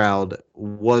 CJ Stroud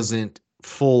wasn't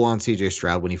full on CJ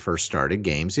Stroud when he first started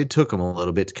games. It took him a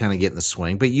little bit to kind of get in the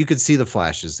swing, but you could see the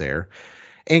flashes there.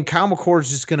 And Kyle McCord's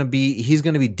just he's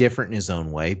going to be different in his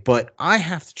own way, but I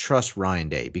have to trust Ryan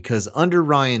Day because under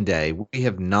Ryan Day, we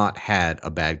have not had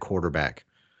a bad quarterback.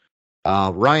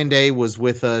 Ryan Day was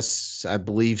with us, I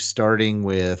believe, starting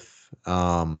with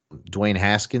Dwayne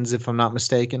Haskins, if I'm not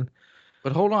mistaken.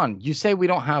 But hold on, you say we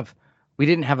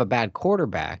didn't have a bad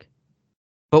quarterback,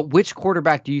 but which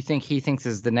quarterback do you think he thinks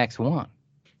is the next one?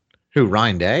 Who,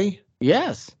 Ryan Day?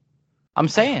 Yes. I'm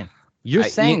saying. You're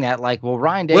saying that like, well,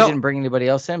 Ryan Day didn't bring anybody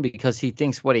else in because he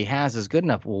thinks what he has is good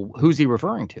enough. Well, who's he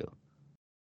referring to?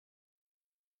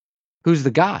 Who's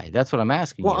the guy? That's what I'm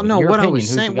asking. Well, no, what I was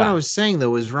saying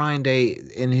though is Ryan Day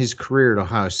in his career at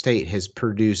Ohio State has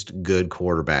produced good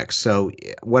quarterbacks. So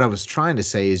what I was trying to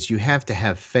say is you have to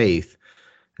have faith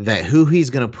that who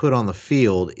he's going to put on the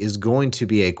field is going to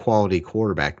be a quality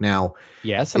quarterback. Now,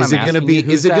 yes, is it going to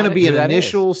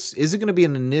be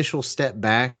an initial step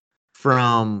back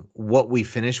from what we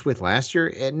finished with last year?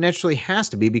 It naturally has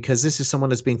to be, because this is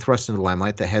someone that's being thrust into the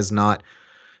limelight that has not,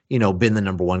 been the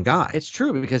number one guy. It's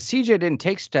true, because CJ didn't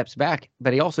take steps back,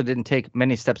 but he also didn't take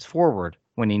many steps forward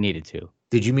when he needed to.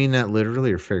 Did you mean that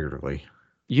literally or figuratively?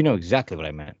 You know exactly what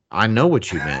I meant. I know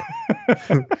what you meant.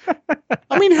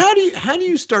 I mean, how do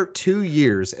you start 2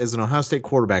 years as an Ohio State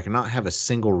quarterback and not have a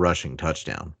single rushing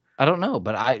touchdown? I don't know,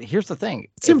 but here's the thing.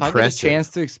 It's if impressive. I get a chance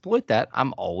to exploit that,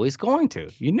 I'm always going to.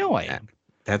 You know I am.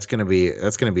 That's gonna be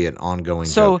an ongoing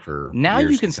So joke for now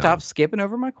years you can to stop come. skipping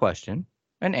over my question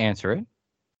and answer it.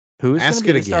 Who is going Ask to be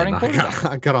it the again. starting quarterback?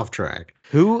 I got off track.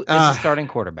 Who is the starting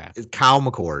quarterback? It's Kyle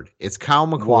McCord. It's Kyle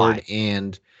McCord. Why?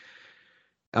 And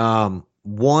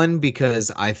one,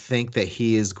 because I think that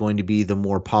he is going to be the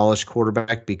more polished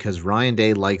quarterback, because Ryan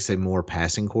Day likes a more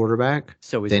passing quarterback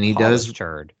So he's than a he does. polished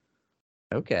turd.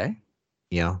 Okay.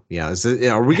 Yeah.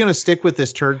 Are we going to stick with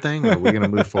this turd thing, or are we going to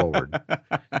move forward?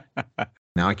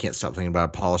 Now I can't stop thinking about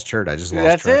a polished turd. I just lost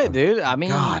That's track it, of- dude. I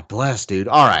mean, God bless, dude.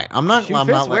 All right, I'm not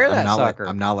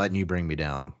sucker. letting you bring me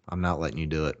down. I'm not letting you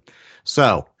do it.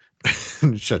 So,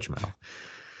 shut your mouth.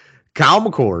 Kyle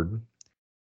McCord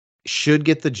should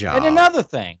get the job. and another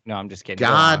thing. No, I'm just kidding. Go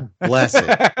God on. bless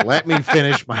it. Let me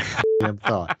finish my damn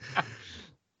thought.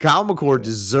 Kyle McCord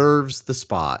deserves the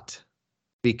spot,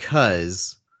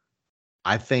 because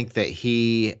I think that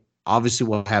he obviously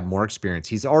will have more experience.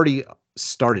 He's already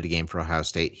started a game for Ohio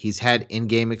State. He's had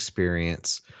in-game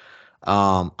experience.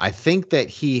 I think that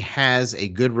he has a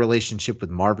good relationship with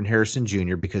Marvin Harrison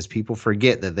Jr., because people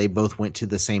forget that they both went to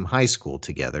the same high school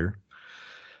together.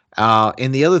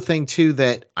 And the other thing too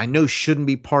that I know shouldn't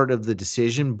be part of the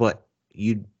decision, but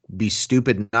you'd be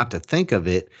stupid not to think of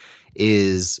it,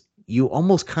 is you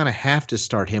almost kind of have to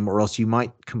start him, or else you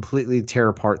might completely tear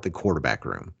apart the quarterback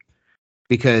room.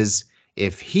 Because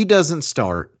if he doesn't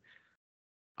start,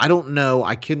 I don't know,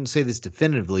 I couldn't say this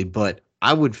definitively, but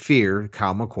I would fear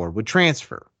Kyle McCord would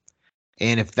transfer.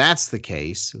 And if that's the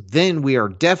case, then we are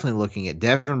definitely looking at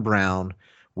Devin Brown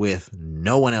with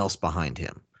no one else behind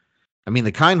him. I mean,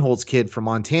 the Kindholz kid from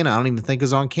Montana, I don't even think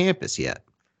is on campus yet.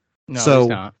 No, So- he's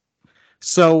not.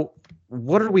 So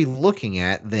what are we looking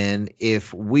at then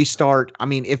if we start? I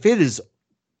mean, if it is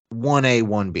 1A,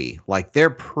 1B, like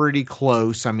they're pretty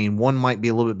close. I mean, one might be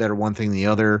a little bit better one thing than the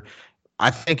other.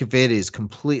 I think if it is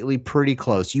completely pretty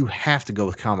close, you have to go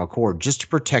with Kyle McCord just to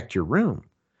protect your room.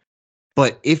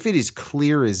 But if it is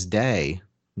clear as day,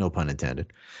 no pun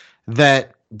intended,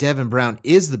 that Devin Brown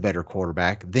is the better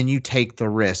quarterback, then you take the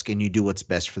risk and you do what's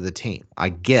best for the team. I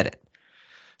get it.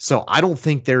 So I don't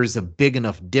think there is a big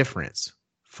enough difference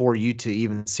for you to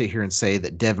even sit here and say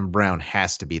that Devin Brown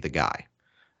has to be the guy.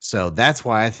 So that's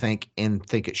why I think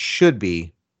it should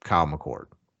be Kyle McCord.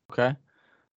 Okay.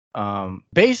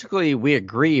 Basically, we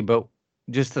agree, but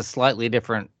just a slightly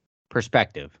different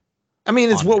perspective. I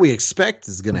mean, it's on what it. we expect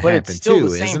is going to But happen it's still too,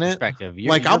 the same isn't it? perspective.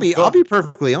 Like I'll be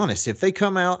perfectly honest. If they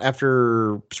come out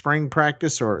after spring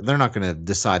practice, or they're not going to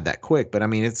decide that quick, but I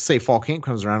mean, it's say fall camp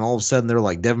comes around, all of a sudden they're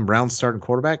like Devin Brown's starting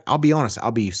quarterback. I'll be honest,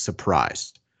 I'll be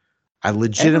surprised. I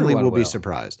legitimately Everyone will be will.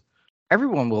 surprised.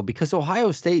 Everyone will, because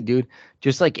Ohio State, dude,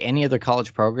 just like any other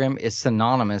college program, is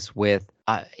synonymous with,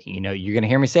 you're going to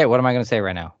hear me say it. What am I going to say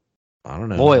right now? I don't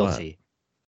know. Loyalty.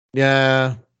 What?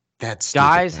 Yeah, that's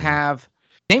Guys stupid, man. have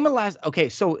name a last. Okay,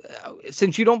 so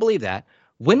since you don't believe that,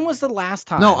 when was the last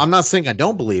time? No, I'm not saying I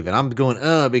don't believe it. I'm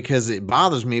going because it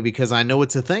bothers me, because I know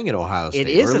it's a thing at Ohio State.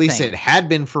 It is or at a least thing. it had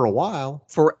been for a while.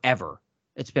 Forever.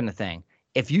 It's been a thing.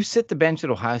 If you sit the bench at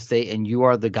Ohio State and you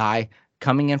are the guy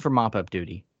coming in for mop-up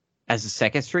duty as a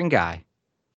second string guy,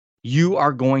 you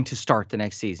are going to start the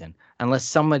next season unless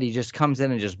somebody just comes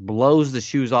in and just blows the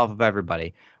shoes off of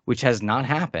everybody, which has not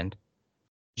happened.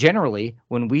 Generally,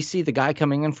 when we see the guy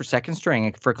coming in for second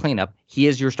string for cleanup, he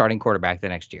is your starting quarterback the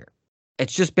next year.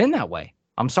 It's just been that way.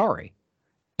 I'm sorry.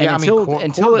 And Yeah, until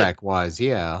quarterback wise,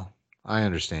 yeah, I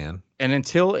understand. And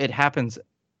until it happens,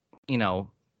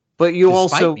 But you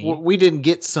despite also, me- we didn't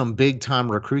get some big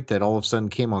time recruit that all of a sudden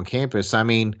came on campus. I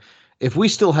mean, if we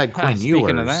still had Quinn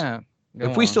speaking of Ewers, that,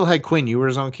 if we still had Quinn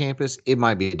Ewers on campus, it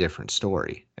might be a different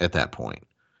story at that point.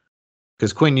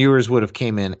 Because Quinn Ewers would have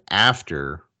came in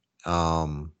after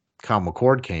Kyle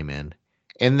McCord came in.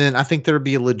 And then I think there'd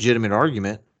be a legitimate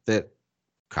argument that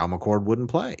Kyle McCord wouldn't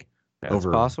play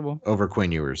possible over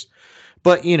Quinn Ewers.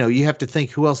 But, you have to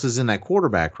think who else is in that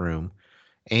quarterback room.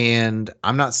 And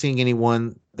I'm not seeing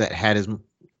anyone that had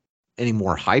any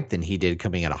more hype than he did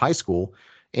coming out of high school.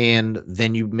 And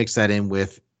then you mix that in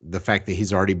with the fact that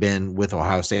he's already been with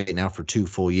Ohio State now for 2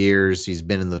 full years. He's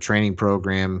been in the training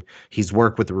program. He's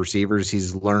worked with the receivers.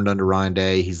 He's learned under Ryan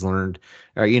Day. He's learned,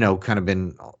 kind of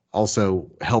been also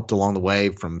helped along the way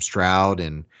from Stroud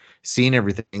and seeing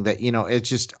everything that, it's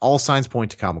just all signs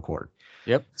point to Kyle McCord.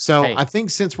 Yep. So Hey, I think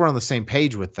since we're on the same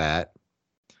page with that,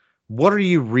 what are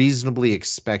you reasonably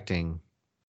expecting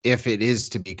if it is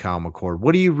to be Kyle McCord?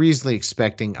 What are you reasonably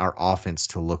expecting our offense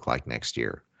to look like next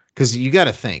year? Because you got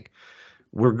to think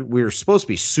we're supposed to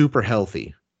be super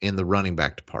healthy in the running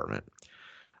back department.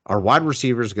 Our wide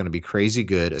receiver is going to be crazy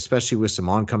good, especially with some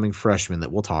oncoming freshmen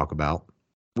that we'll talk about.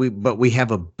 But we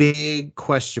have a big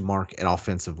question mark at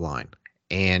offensive line,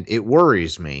 and it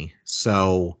worries me.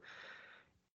 So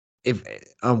if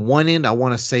on one end, I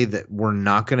want to say that we're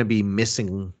not going to be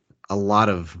missing a lot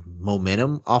of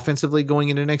momentum offensively going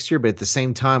into next year, but at the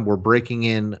same time, we're breaking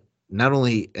in not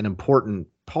only an important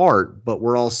part, but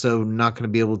we're also not going to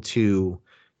be able to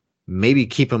maybe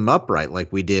keep them upright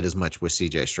like we did as much with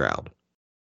CJ Stroud.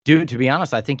 dude, to be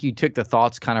honest, I think you took the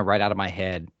thoughts kind of right out of my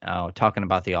head talking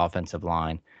about the offensive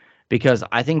line, because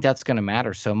I think that's going to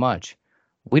matter so much.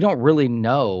 We don't really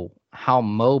know how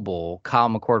mobile Kyle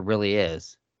McCord really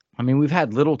is. I mean, we've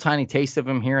had little tiny tastes of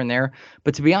him here and there,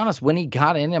 but to be honest, when he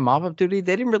got in mop-up duty,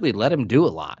 they didn't really let him do a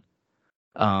lot.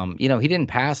 He didn't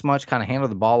pass much, kind of handle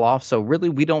the ball off. So really,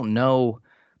 we don't know,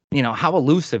 how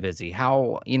elusive is he?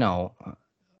 How,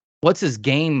 what's his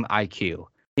game IQ?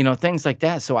 Things like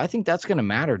that. So I think that's going to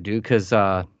matter, dude, because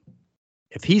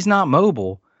if he's not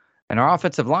mobile and our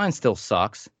offensive line still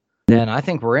sucks, then I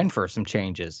think we're in for some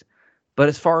changes. But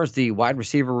as far as the wide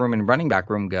receiver room and running back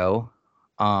room go,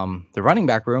 the running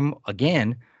back room,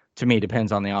 again, to me,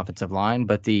 depends on the offensive line.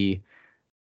 But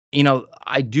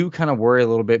I do kind of worry a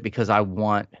little bit because I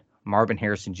want Marvin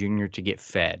Harrison Jr. to get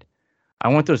fed. I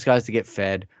want those guys to get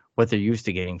fed what they're used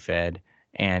to getting fed.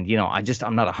 And,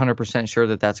 I'm not 100% sure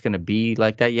that that's going to be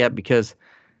like that yet, because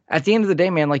at the end of the day,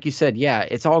 man, like you said, yeah,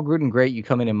 it's all good and great. You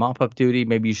come in mop-up duty,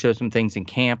 maybe you show some things in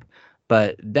camp,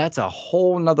 but that's a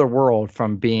whole nother world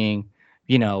from being,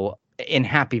 in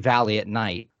Happy Valley at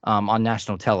night on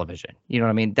national television. You know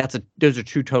what I mean? Those are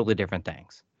two totally different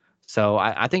things. So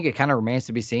I think it kind of remains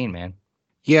to be seen, man.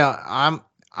 Yeah,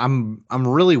 I'm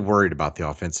really worried about the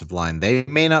offensive line. They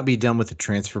may not be done with the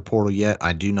transfer portal yet.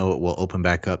 I do know it will open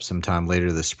back up sometime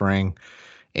later this spring,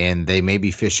 and they may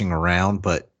be fishing around.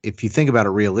 But if you think about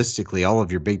it realistically, all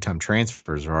of your big time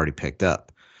transfers are already picked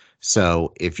up.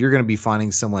 So if you're going to be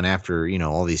finding someone after,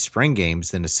 all these spring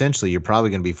games, then essentially you're probably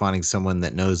going to be finding someone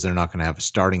that knows they're not going to have a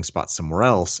starting spot somewhere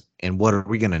else. And what are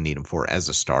we going to need them for as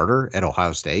a starter at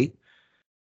Ohio State?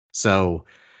 So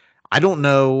I don't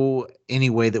know any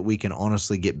way that we can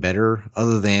honestly get better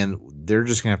other than they're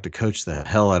just going to have to coach the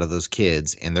hell out of those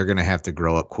kids, and they're going to have to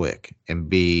grow up quick and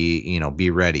be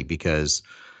ready, because,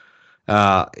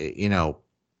 uh, you know,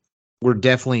 we're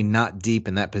definitely not deep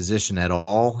in that position at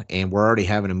all. And we're already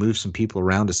having to move some people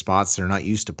around to spots they're not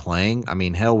used to playing. I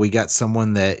mean, hell, we got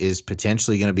someone that is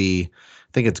potentially going to be,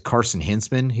 I think it's Carson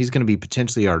Hinsman. He's going to be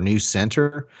potentially our new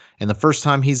center. And the first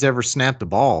time he's ever snapped the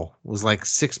ball was like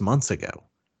 6 months ago.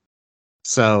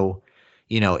 So,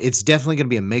 it's definitely going to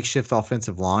be a makeshift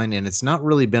offensive line, and it's not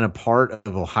really been a part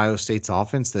of Ohio State's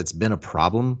offense that's been a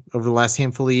problem over the last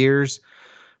handful of years.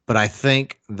 But I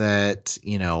think that,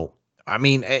 I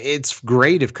mean, it's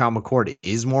great if Kyle McCord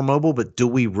is more mobile, but do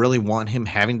we really want him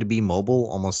having to be mobile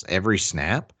almost every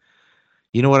snap?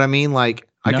 You know what I mean? Like,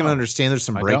 I can No, understand there's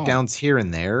some I don't. breakdowns here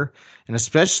and there. And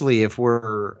especially if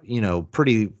we're,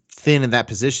 pretty thin in that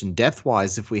position depth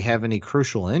wise, if we have any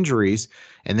crucial injuries,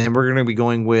 and then we're going to be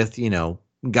going with,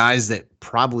 guys that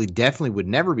probably definitely would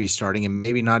never be starting and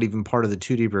maybe not even part of the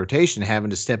 2 deep rotation, having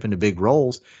to step into big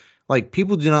roles. Like,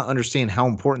 people do not understand how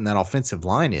important that offensive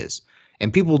line is.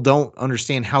 And people don't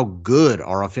understand how good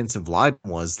our offensive line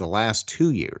was the last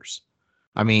 2 years.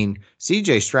 I mean,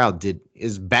 CJ Stroud did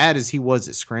as bad as he was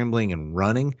at scrambling and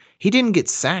running. He didn't get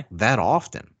sacked that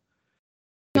often.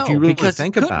 If you No, really because he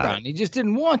think could about run. it. He just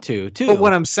didn't want to, But what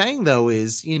too. I'm saying though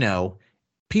is,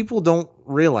 people don't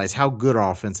realize how good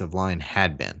our offensive line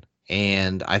had been.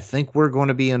 And I think we're going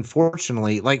to be,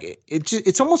 unfortunately, like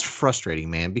it's almost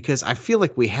frustrating, man, because I feel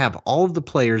like we have all of the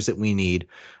players that we need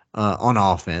on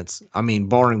offense. I mean,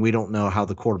 barring we don't know how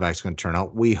the quarterback's going to turn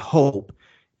out. We hope,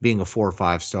 being a 4 or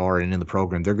 5 star and in the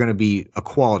program, they're going to be a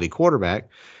quality quarterback.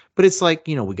 But it's like,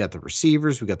 we got the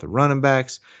receivers, we got the running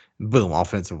backs, boom,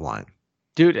 offensive line.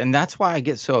 Dude, and that's why I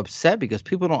get so upset, because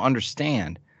people don't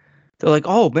understand. They're like,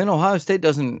 oh, man, Ohio State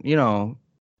doesn't,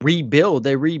 rebuild.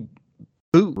 They reboot.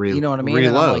 You know what I mean? And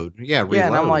I'm like, Reload. Yeah, yeah.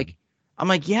 And reload. I'm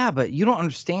like, yeah, but you don't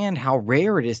understand how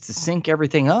rare it is to sync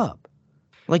everything up.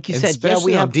 Like you And said, yeah, we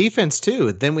especially on have, defense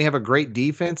too. Then we have a great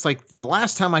defense. Like, the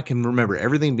last time I can remember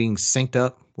everything being synced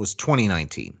up was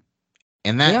 2019.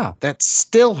 And that yeah, that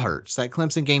still hurts. That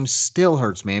Clemson game still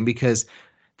hurts, man, because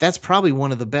that's probably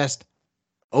one of the best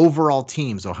overall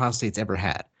teams Ohio State's ever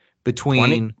had.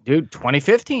 Between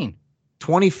 2015.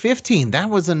 2015, that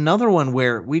was another one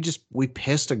where we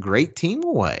pissed a great team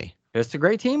away. Pissed a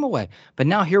great team away. But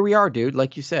now here we are, dude.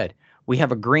 Like you said, we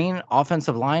have a green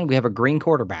offensive line. We have a green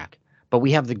quarterback. But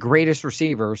we have the greatest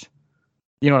receivers.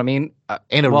 You know what I mean?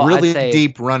 And a really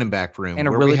deep running back room and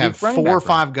where really we have 4 or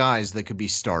 5 guys that could be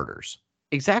starters.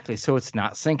 Exactly. So it's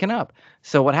not syncing up.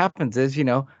 So what happens is,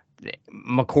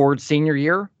 McCord's senior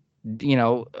year,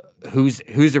 who's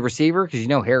the receiver? Because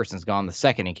Harrison's gone the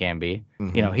second he can be.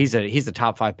 Mm-hmm. He's a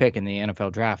top 5 pick in the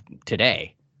NFL draft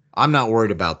today. I'm not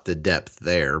worried about the depth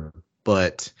there,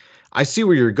 but I see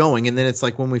where you're going. And then it's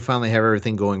like when we finally have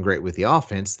everything going great with the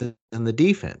offense and the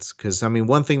defense. Because,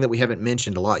 one thing that we haven't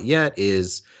mentioned a lot yet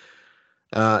is,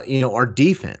 our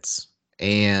defense.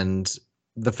 And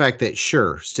the fact that,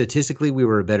 sure, statistically we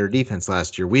were a better defense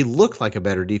last year. We looked like a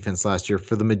better defense last year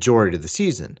for the majority of the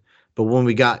season. But when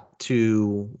we got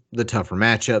to the tougher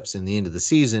matchups in the end of the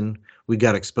season, we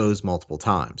got exposed multiple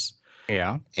times.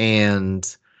 Yeah.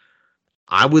 And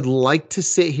I would like to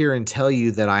sit here and tell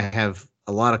you that I have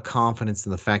a lot of confidence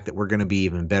in the fact that we're going to be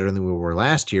even better than we were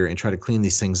last year and try to clean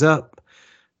these things up.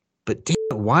 But damn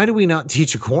it, why do we not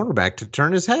teach a cornerback to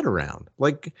turn his head around?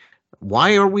 Like,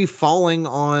 why are we falling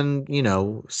on,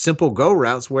 simple go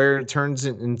routes where it turns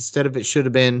instead of it should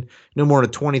have been no more than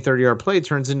a 20, 30-yard play, it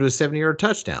turns into a 70-yard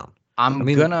touchdown?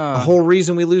 The whole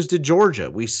reason we lose to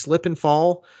Georgia, we slip and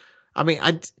fall.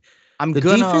 Defense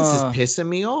is pissing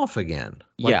me off again.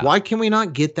 Why can we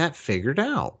not get that figured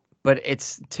out? But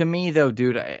it's, to me though,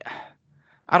 dude,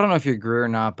 I don't know if you agree or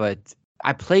not, but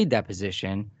I played that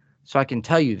position, so I can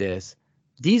tell you this.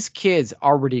 These kids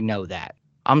already know that.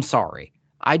 I'm sorry.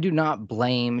 I do not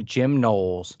blame Jim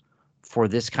Knowles for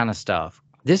this kind of stuff.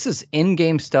 This is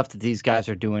in-game stuff that these guys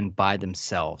are doing by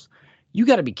themselves. You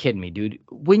got to be kidding me, dude.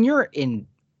 When you're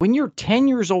 10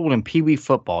 years old in Pee Wee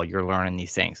football, you're learning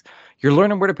these things. You're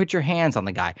learning where to put your hands on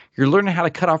the guy. You're learning how to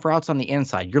cut off routes on the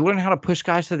inside. You're learning how to push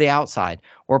guys to the outside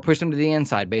or push them to the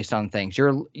inside based on things.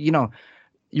 You're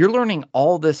learning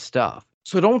all this stuff.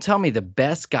 So don't tell me the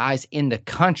best guys in the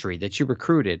country that you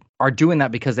recruited are doing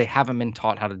that because they haven't been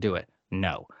taught how to do it.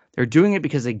 No, they're doing it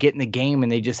because they get in the game and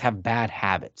they just have bad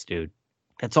habits, dude.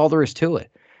 That's all there is to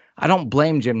it. I don't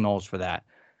blame Jim Knowles for that.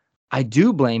 I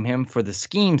do blame him for the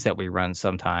schemes that we run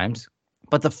sometimes,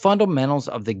 but the fundamentals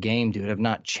of the game, dude, have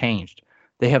not changed.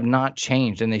 They have not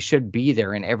changed, and they should be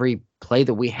there in every play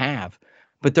that we have,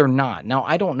 but they're not. Now,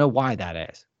 I don't know why that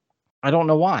is. I don't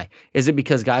know why. Is it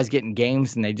because guys get in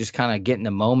games and they just kind of get in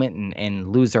the moment and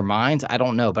lose their minds? I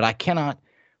don't know, but I cannot,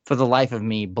 for the life of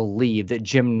me, believe that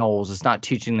Jim Knowles is not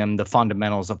teaching them the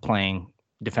fundamentals of playing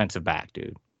defensive back,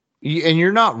 dude. And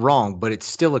you're not wrong, but it's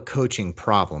still a coaching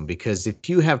problem, because if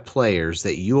you have players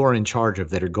that you are in charge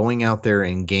of that are going out there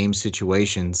in game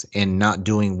situations and not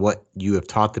doing what you have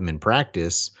taught them in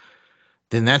practice,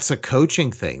 then that's a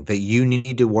coaching thing that you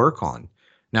need to work on.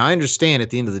 Now, I understand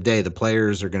at the end of the day, the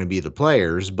players are going to be the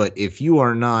players, but if you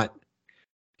are not,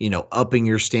 upping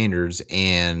your standards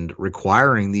and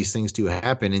requiring these things to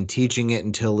happen and teaching it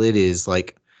until it is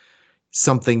like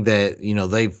something that,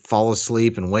 they fall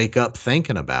asleep and wake up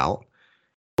thinking about,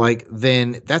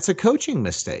 then that's a coaching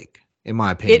mistake, in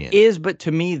my opinion. It is, but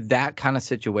to me, that kind of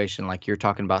situation, like you're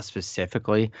talking about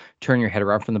specifically, turn your head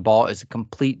around from the ball, is a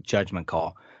complete judgment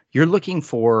call. You're looking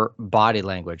for body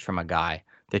language from a guy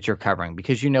that you're covering,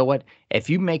 because you know what? If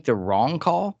you make the wrong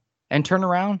call and turn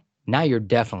around, now you're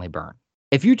definitely burnt.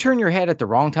 If you turn your head at the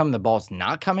wrong time and the ball's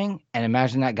not coming, and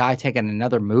imagine that guy taking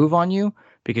another move on you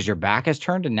because your back has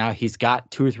turned and now he's got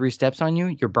 2 or 3 steps on you,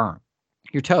 you're burnt.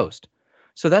 You're toast.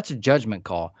 So that's a judgment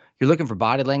call. You're looking for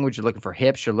body language. You're looking for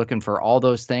hips. You're looking for all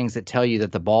those things that tell you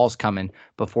that the ball's coming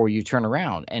before you turn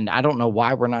around. And I don't know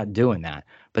why we're not doing that,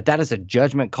 but that is a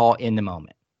judgment call in the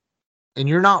moment. And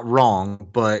you're not wrong,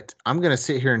 but I'm going to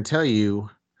sit here and tell you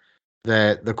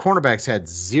that the cornerbacks had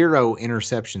 0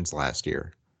 interceptions last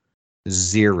year.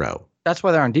 0. That's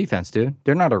why they're on defense, dude.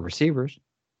 They're not our receivers.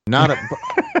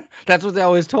 That's what they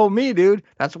always told me, dude.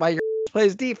 That's why your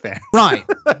plays defense. Right.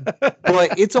 But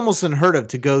it's almost unheard of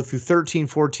to go through 13,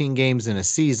 14 games in a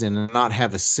season and not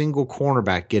have a single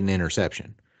cornerback get an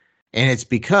interception. And it's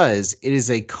because it is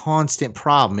a constant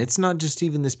problem. It's not just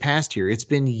even this past year. It's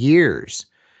been years.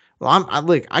 Well,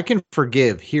 I can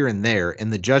forgive here and there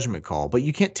in the judgment call, but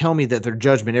you can't tell me that their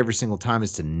judgment every single time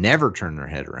is to never turn their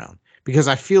head around. Because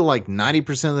I feel like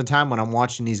 90% of the time when I'm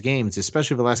watching these games,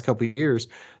 especially the last couple of years,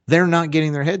 they're not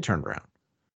getting their head turned around.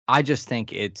 I just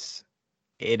think it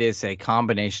is a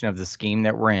combination of the scheme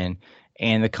that we're in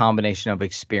and the combination of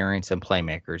experience and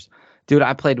playmakers. Dude,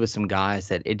 I played with some guys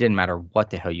that it didn't matter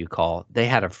what the hell you call. They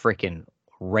had a freaking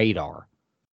radar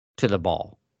to the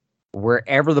ball.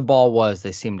 Wherever the ball was,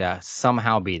 they seemed to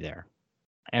somehow be there.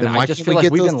 And Then I why just can't feel we like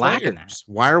get we've those been lacking that. players?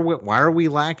 Why are we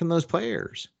lacking those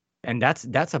players? And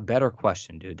that's a better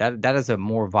question, dude. That is a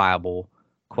more viable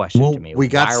question to me. We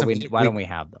got Why don't we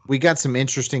have them? we got some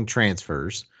interesting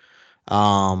transfers.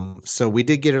 So we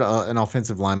did get an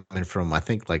offensive lineman from, I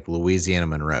think, like Louisiana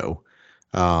Monroe.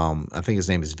 I think his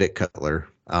name is Vic Cutler.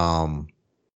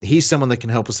 He's someone that can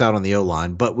help us out on the O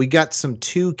line, but we got some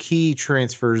two key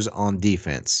transfers on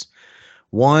defense.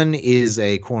 One is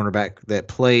a cornerback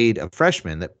a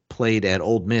freshman that played at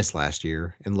Ole Miss last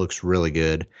year and looks really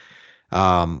good.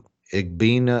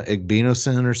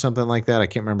 Igbinoson or something like that. I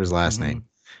can't remember his last name.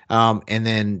 And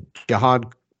then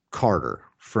Jahad Carter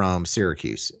from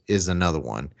Syracuse is another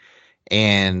one.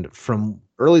 And from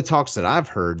early talks that I've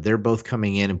heard, they're both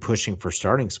coming in and pushing for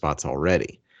starting spots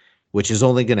already, which is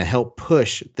only going to help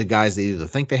push the guys that either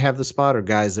think they have the spot or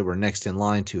guys that were next in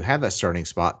line to have that starting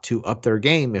spot to up their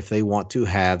game if they want to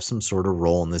have some sort of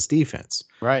role in this defense.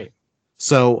 Right.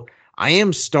 So I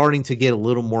am starting to get a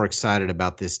little more excited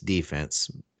about this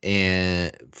defense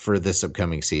and for this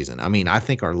upcoming season. I mean, I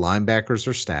think our linebackers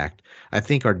are stacked. I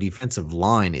think our defensive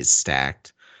line is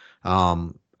stacked.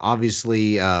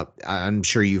 Obviously, I'm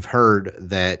sure you've heard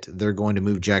that they're going to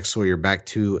move Jack Sawyer back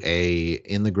to a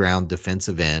in-the-ground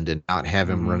defensive end and not have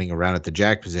him running around at the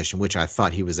jack position, which I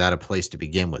thought he was out of place to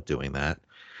begin with doing that.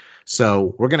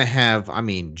 So we're going to have,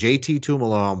 JT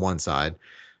Tumalo on one side,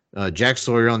 Jack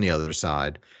Sawyer on the other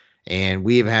side, and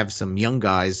we have some young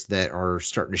guys that are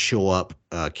starting to show up.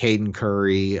 Caden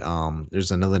Curry,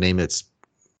 there's another name that's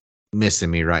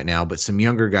missing me right now, but some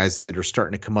younger guys that are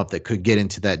starting to come up that could get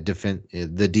into that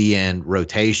the D-end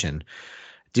rotation.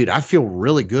 Dude, I feel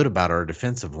really good about our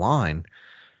defensive line.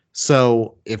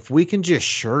 So if we can just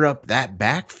shore up that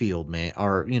backfield, man,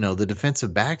 or, the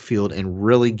defensive backfield and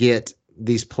really get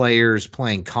these players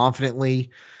playing confidently,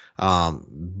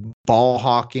 ball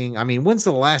hawking. I mean, when's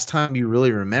the last time you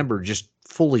really remember just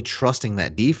fully trusting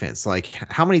that defense? Like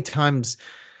how many times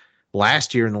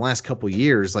last year in the last couple of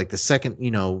years, like the second,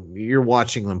 you're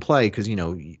watching them play because,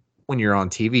 when you're on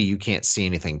TV, you can't see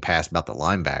anything past about the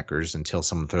linebackers until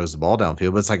someone throws the ball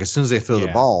downfield. But it's like as soon as they throw the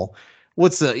ball,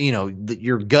 what's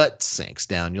your gut sinks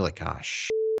down. You're like, gosh,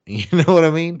 you know what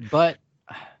I mean? But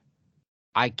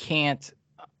I can't.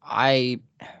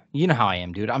 You know how I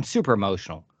am, dude. I'm super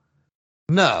emotional.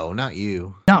 No, not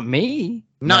you. Not me.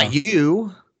 Not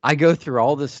you. I go through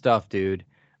all this stuff, dude.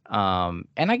 And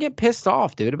I get pissed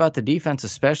off, dude, about the defense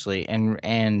especially,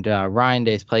 and Ryan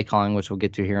Day's play calling, which we'll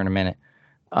get to here in a minute.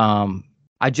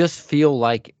 I just feel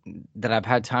like that I've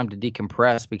had time to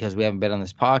decompress because we haven't been on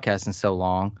this podcast in so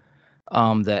long.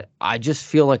 That I just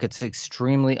feel like it's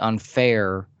extremely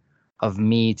unfair of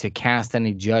me to cast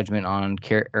any judgment on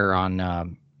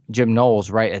Jim Knowles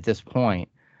right at this point.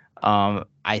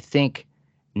 I think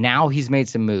now he's made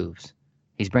some moves.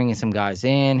 He's bringing some guys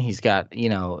in. He's got,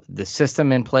 the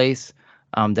system in place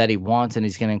that he wants, and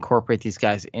he's going to incorporate these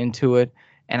guys into it.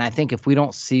 And I think if we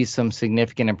don't see some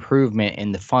significant improvement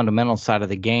in the fundamental side of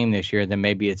the game this year, then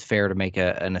maybe it's fair to make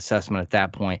an assessment at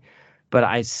that point. But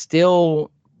I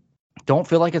still don't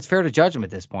feel like it's fair to judge him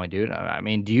at this point, dude. I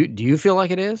mean, do you feel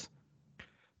like it is?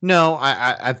 No,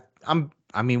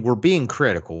 we're being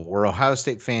critical. We're Ohio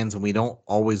State fans, and we don't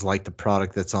always like the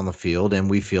product that's on the field, and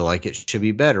we feel like it should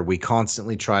be better. We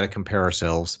constantly try to compare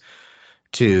ourselves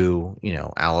to,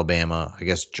 Alabama, I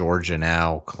guess Georgia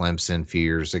now, Clemson a few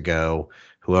years ago,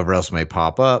 whoever else may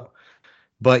pop up.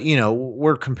 But,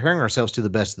 we're comparing ourselves to the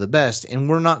best of the best, and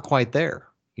we're not quite there.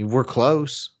 We're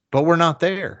close, but we're not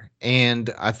there. And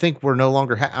I think we're no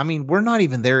longer we're not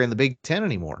even there in the Big Ten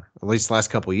anymore, at least the last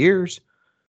couple of years.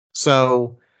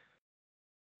 So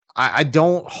I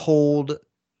don't hold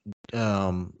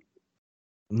Knowles.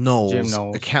 Jim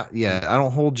Knowles. I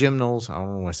don't hold Jim Knowles. I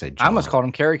don't want to say John. I almost called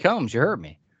him Kerry Combs. You heard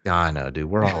me. I know, dude.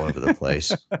 We're all over the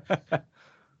place.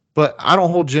 But I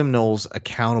don't hold Jim Knowles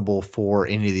accountable for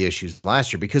any of the issues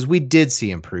last year because we did see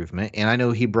improvement, and I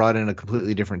know he brought in a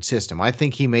completely different system. I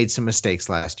think he made some mistakes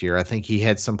last year. I think he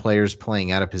had some players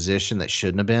playing out of position that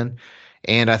shouldn't have been,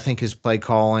 and I think his play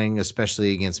calling,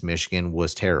 especially against Michigan,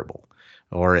 was terrible,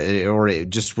 or it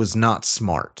just was not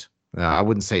smart. I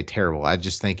wouldn't say terrible. I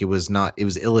just think it was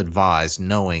ill-advised,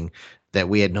 knowing that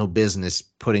we had no business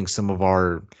putting some of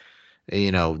our,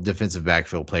 defensive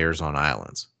backfield players on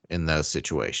islands in those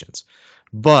situations.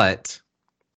 But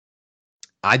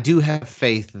I do have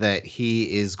faith that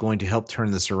he is going to help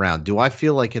turn this around. Do I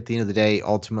feel like at the end of the day,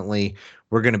 ultimately,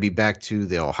 we're going to be back to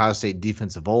the Ohio State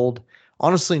defense of old?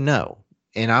 Honestly, no.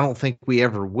 and I don't think we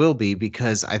ever will be,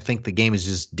 because I think the game is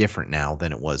just different now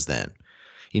than it was then.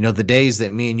 The days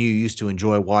that me and you used to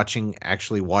enjoy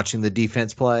actually watching the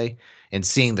defense play and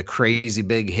seeing the crazy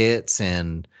big hits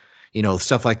and,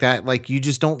 stuff like that. Like, you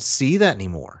just don't see that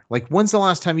anymore. Like, when's the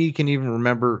last time you can even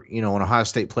remember, an Ohio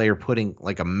State player putting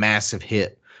like a massive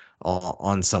hit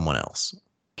on someone else?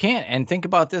 Can't. And think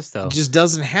about this, It though. just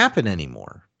doesn't happen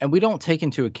anymore. And we don't take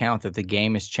into account that the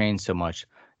game has changed so much.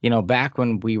 Back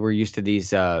when we were used to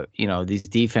these, these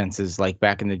defenses, like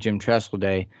back in the Jim Tressel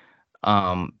day,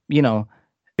 um, you know,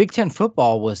 Big Ten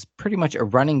football was pretty much a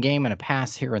running game and a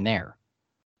pass here and there.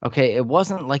 Okay, it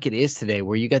wasn't like it is today,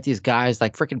 where you got these guys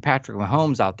like freaking Patrick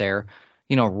Mahomes out there,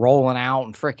 rolling out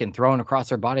and freaking throwing across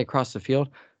their body across the field.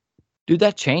 Dude,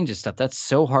 that changes stuff. That's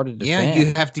so hard to Yeah, defend.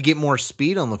 you have to get more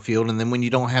speed on the field. And then when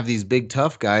you don't have these big,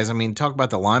 tough guys, I mean, talk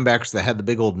about the linebackers that had the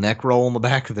big old neck roll on the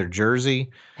back of their jersey.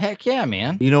 Heck yeah,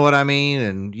 man. You know what I mean?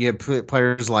 And you have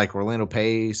players like Orlando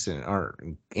Pace or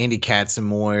Andy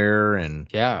Katzenmoyer. And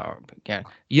Yeah.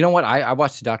 You know what? I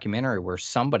watched a documentary where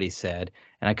somebody said,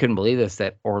 and I couldn't believe this,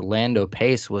 that Orlando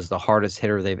Pace was the hardest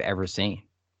hitter they've ever seen.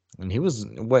 he was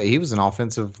an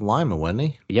offensive lineman, wasn't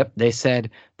he? Yep. They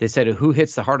said who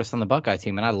hits the hardest on the Buckeye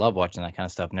team, and I love watching that kind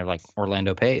of stuff. And they're like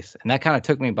Orlando Pace, and that kind of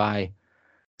took me by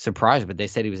surprise. But they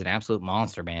said he was an absolute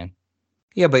monster, man.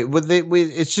 Yeah, but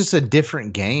it's just a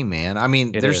different game, man. I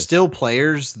mean, there's still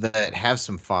players that have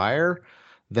some fire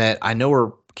that I know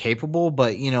are capable,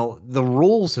 but the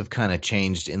rules have kind of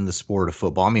changed in the sport of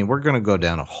football. I mean, we're going to go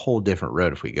down a whole different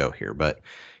road if we go here, but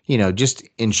just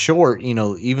in short,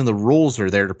 even the rules are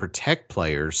there to protect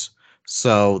players.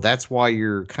 So that's why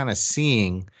you're kind of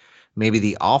seeing maybe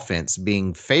the offense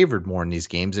being favored more in these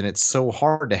games, and it's so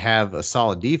hard to have a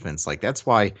solid defense. Like, that's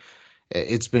why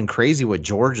it's been crazy what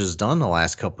Georgia's done the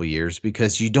last couple of years,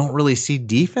 because you don't really see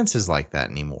defenses like that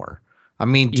anymore. I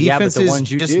mean, defenses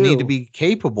just need to be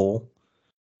capable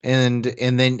and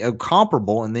then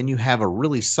comparable, and then you have a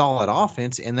really solid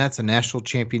offense, and that's a national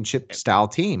championship style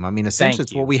team. I mean, essentially,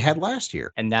 it's what we had last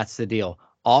year. And that's the deal.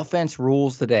 Offense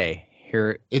rules the day.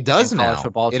 Here it does now.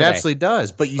 It absolutely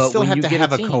does, but you still have to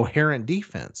have a coherent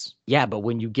defense. Yeah, but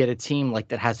when you get a team like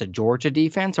that has a Georgia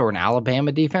defense or an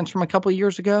Alabama defense from a couple of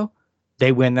years ago,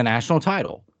 they win the national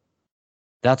title.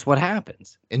 That's what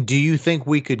happens. And do you think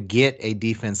we could get a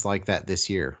defense like that this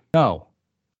year? No.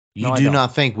 You do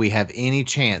not think we have any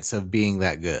chance of being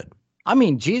that good? I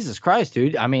mean, Jesus Christ,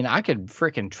 dude. I mean, I could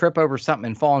freaking trip over something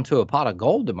and fall into a pot of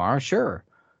gold tomorrow. Sure.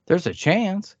 There's a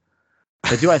chance.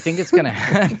 But do I think it's going to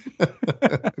happen?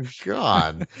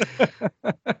 God.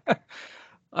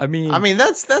 I mean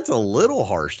that's a little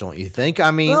harsh, don't you think?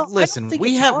 I mean, listen,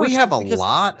 we have a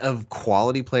lot of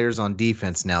quality players on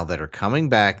defense now that are coming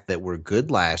back that were good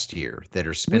last year, that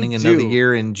are spending another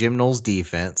year in Jim Knowles'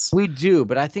 defense. We do,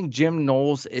 but I think Jim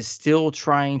Knowles is still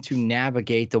trying to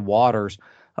navigate the waters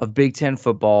of Big Ten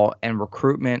football and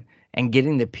recruitment and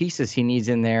getting the pieces he needs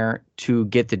in there to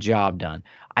get the job done.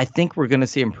 I think we're going to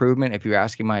see improvement. If you're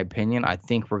asking my opinion, I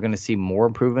think we're going to see more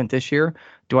improvement this year.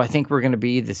 Do I think we're going to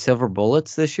be the silver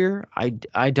bullets this year? I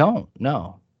don't.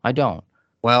 No, I don't.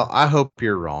 Well, I hope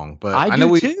you're wrong, but I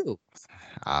know too.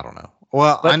 I don't know.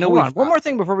 Well, but I know. One more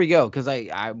thing before we go, because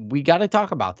we got to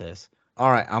talk about this. All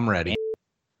right, I'm ready.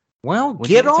 Well,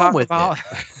 get on with it.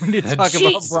 We need to talk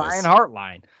about Brian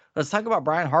Hartline. Let's talk about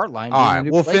Brian Hartline. All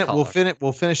right,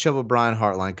 we'll finish up with Brian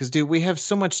Hartline, because, dude, we have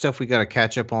so much stuff we got to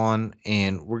catch up on,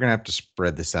 and we're gonna have to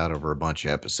spread this out over a bunch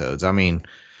of episodes. I mean,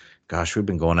 gosh, we've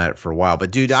been going at it for a while,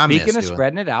 but, dude, speaking of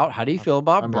spreading it out, how do you feel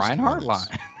about Brian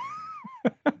Hartline?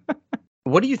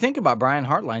 What do you think about Brian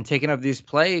Hartline taking up these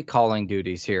play calling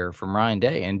duties here from Ryan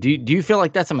Day? And do you feel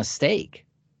like that's a mistake?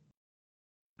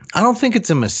 I don't think it's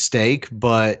a mistake,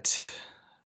 but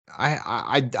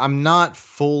I'm not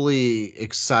fully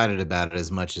excited about it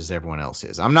as much as everyone else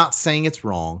is. I'm not saying it's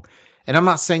wrong, and I'm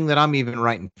not saying that I'm even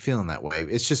right in feeling that way.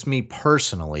 It's just me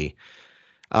personally.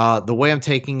 The way I'm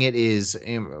taking it is,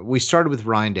 we started with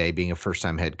Ryan Day being a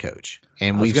first-time head coach,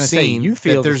 and we've seen you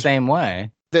feel the same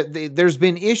way. There's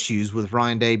been issues with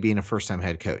Ryan Day being a first-time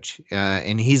head coach,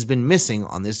 and he's been missing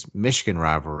on this Michigan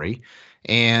rivalry.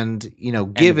 And,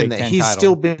 given that he's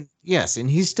still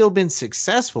been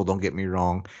successful, don't get me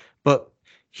wrong, but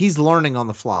he's learning on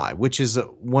the fly, which is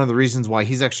one of the reasons why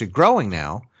he's actually growing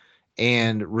now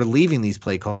and relieving these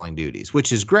play calling duties,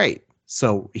 which is great.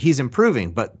 So he's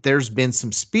improving, but there's been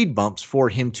some speed bumps for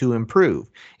him to improve.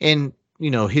 And,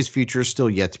 his future is still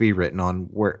yet to be written on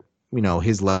where,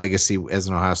 his legacy as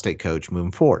an Ohio State coach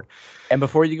moving forward. And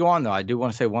before you go on, though, I do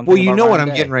want to say one thing. Well, you know what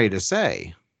I'm getting ready to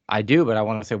say. I do, but I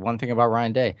want to say one thing about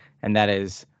Ryan Day, and that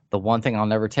is the one thing I'll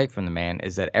never take from the man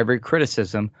is that every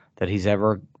criticism that he's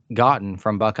ever gotten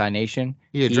from Buckeye Nation,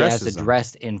 He he has addresses them.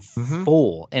 addressed in Mhm.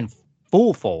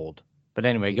 full fold. But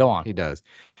anyway, go on. He does.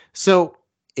 So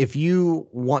if you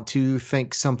want to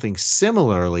think something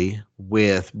similarly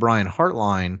with Brian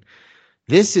Hartline,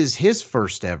 this is his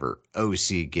first ever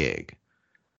OC gig.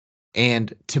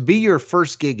 And to be your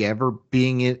first gig ever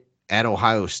being it at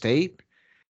Ohio State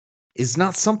is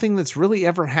not something that's really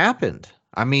ever happened.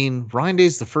 I mean, Ryan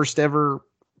Day's the first ever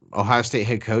Ohio State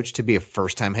head coach to be a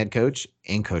first-time head coach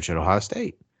and coach at Ohio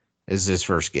State. Is his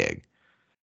first gig.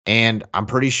 And I'm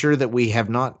pretty sure that we have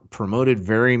not promoted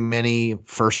very many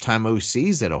first-time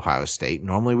OCs at Ohio State.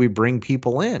 Normally we bring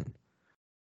people in.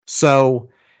 So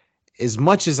as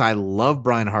much as I love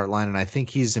Brian Hartline and I think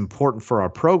he's important for our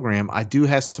program, I do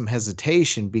have some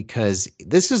hesitation because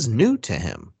this is new to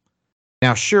him.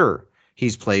 Now, sure,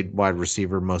 he's played wide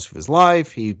receiver most of his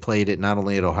life. He played it not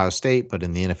only at Ohio State, but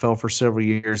in the NFL for several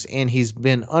years. And he's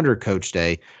been under Coach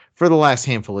Day for the last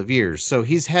handful of years. So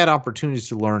he's had opportunities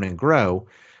to learn and grow.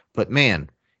 But man,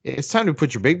 it's time to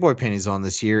put your big boy panties on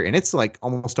this year. And it's like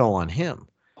almost all on him.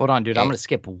 Hold on, dude. I'm And- going to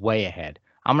skip way ahead.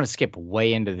 I'm going to skip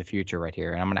way into the future right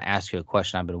here. And I'm going to ask you a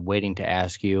question I've been waiting to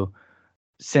ask you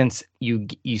since you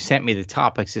sent me the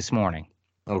topics this morning.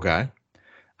 Okay.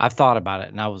 I've thought about it,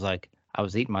 and I was like, I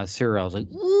was eating my cereal. I was like,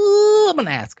 ooh, I'm going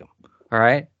to ask him. All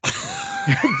right?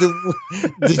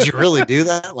 Did you really do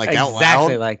that? Like out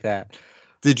exactly loud? like that.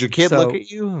 Did your kid So- look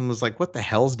at you and was like, what the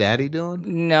hell's daddy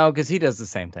doing? No, because he does the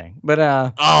same thing. But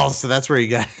Oh, so that's where you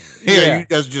got Yeah. you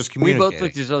guys just we both communicating.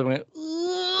 looked at each other and went,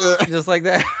 ooh, just like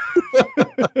that.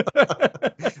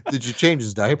 Did you change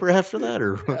his diaper after that,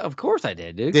 or Of course I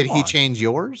did, dude. did Come he on. change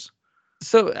yours?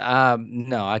 So,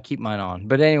 no, I keep mine on.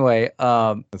 But anyway,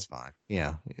 That's fine.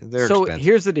 Yeah, they're so expensive.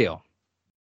 here's the deal.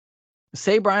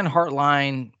 Say Brian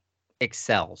Hartline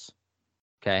excels.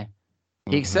 Okay.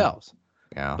 He Mhm. excels.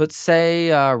 Yeah, But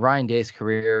say Ryan Day's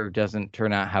career doesn't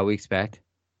turn out how we expect.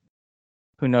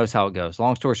 Who knows how it goes?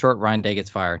 Long story short, Ryan Day gets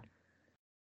fired.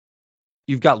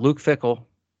 You've got Luke Fickell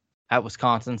at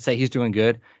Wisconsin. Say he's doing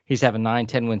good. He's having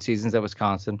 9-10 win seasons at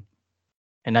Wisconsin.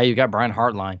 And now you've got Brian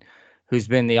Hartline, who's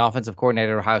been the offensive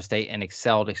coordinator at Ohio State and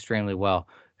excelled extremely well.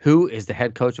 Who is the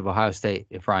head coach of Ohio State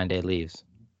if Ryan Day leaves?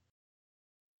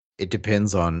 it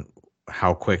depends on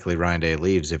how quickly Ryan Day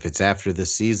leaves. If it's after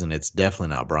this season, it's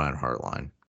definitely not Brian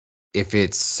Hartline. If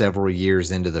it's several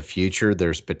years into the future,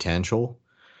 there's potential.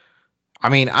 I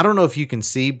mean, I don't know if you can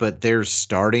see, but there's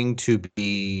starting to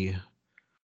be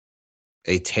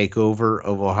a takeover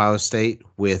of Ohio State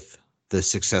with the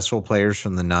successful players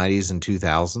from the 90s and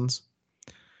 2000s,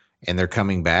 and they're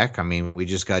coming back. I mean, we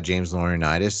just got James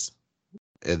Laurinaitis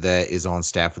that is on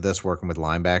staff with us working with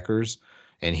linebackers,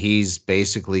 and he's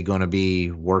basically going to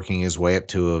be working his way up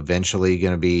to eventually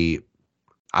going to be,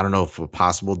 I don't know if a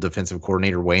possible defensive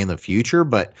coordinator way in the future,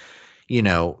 but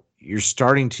you're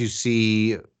starting to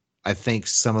see, I think,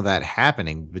 some of that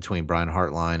happening between Brian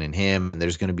Hartline and him, and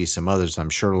there's going to be some others, I'm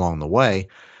sure, along the way,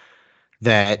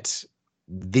 that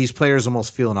these players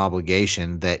almost feel an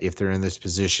obligation that if they're in this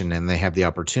position and they have the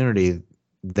opportunity,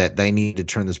 that they need to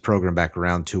turn this program back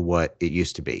around to what it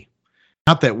used to be.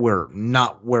 Not that we're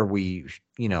not where we,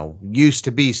 used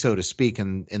to be, so to speak,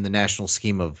 in the national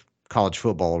scheme of college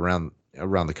football around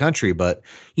the country, but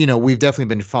we've definitely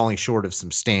been falling short of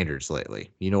some standards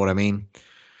lately. You know what I mean?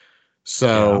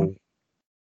 So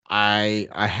I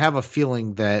have a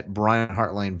feeling that Brian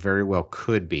Hartline very well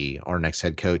could be our next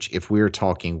head coach if we're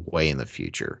talking way in the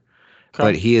future. Okay.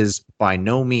 But he is by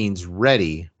no means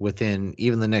ready within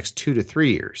even the next 2 to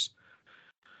 3 years.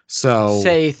 So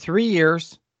Say 3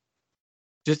 years.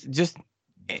 Just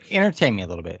entertain me a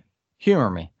little bit. Humor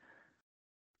me.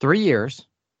 3 years,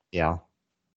 yeah.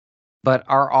 but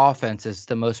our offense is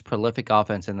the most prolific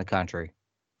offense in the country.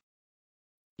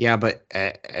 Yeah, but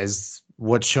as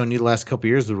what's shown you the last couple of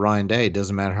years with Ryan Day, it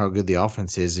doesn't matter how good the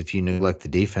offense is. If you neglect the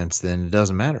defense, then it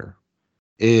doesn't matter.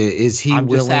 Is he I'm just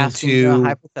willing asking you a to?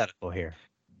 hypothetical here.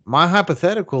 My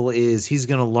hypothetical is he's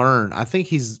going to learn. I think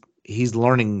he's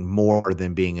learning more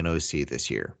than being an OC this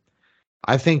year.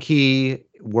 I think he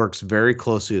works very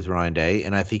closely with Ryan Day,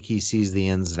 and I think he sees the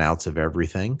ins and outs of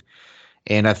everything.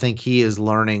 And I think he is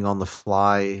learning on the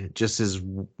fly, just as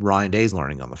Ryan Day's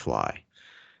learning on the fly.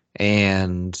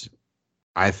 And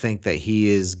I think that he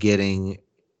is getting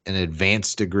an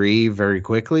advanced degree very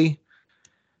quickly.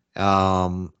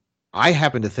 I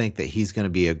happen to think that he's going to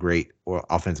be a great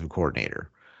offensive coordinator.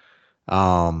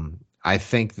 I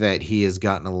think that he has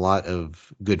gotten a lot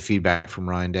of good feedback from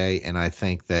Ryan Day, and I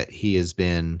think that he has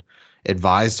been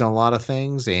advised on a lot of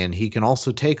things, and he can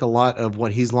also take a lot of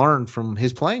what he's learned from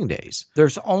his playing days.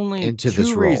 There's only Into this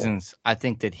two role. reasons I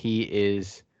think that he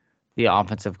is the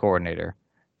offensive coordinator.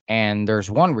 And there's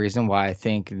one reason why I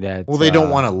think that. Well, they don't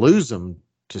want to lose him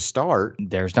to start.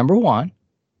 There's number one.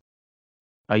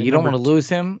 You don't want to lose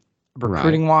him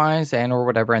recruiting wise and or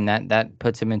whatever, and that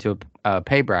puts him into a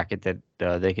pay bracket that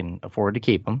they can afford to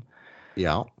keep him.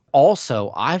 Yeah.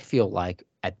 Also, I feel like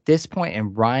at this point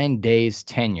in Ryan Day's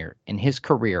tenure in his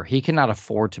career, he cannot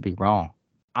afford to be wrong.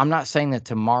 I'm not saying that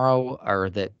tomorrow or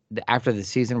that after the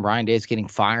season Ryan Day is getting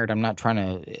fired. I'm not trying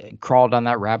to crawl down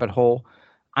that rabbit hole.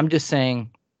 I'm just saying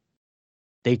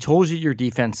they told you your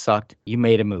defense sucked. You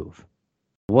made a move.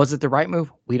 Was it the right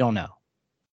move? We don't know.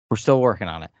 We're still working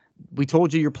on it. We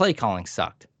told you your play calling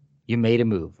sucked. You made a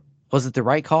move. Was it the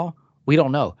right call? We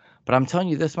don't know. But I'm telling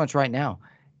you this much right now.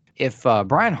 If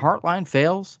Brian Hartline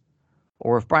fails,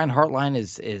 or if Brian Hartline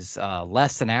is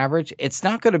less than average, it's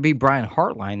not going to be Brian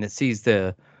Hartline that sees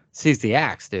the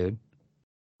axe, dude.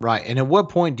 Right. And at what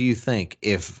point do you think,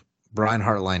 if Brian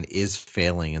Hartline is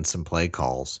failing in some play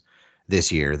calls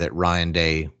this year, that Ryan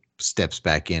Day steps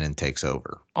back in and takes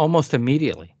over? Almost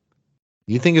immediately.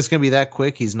 You think it's going to be that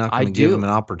quick? He's not going to give him an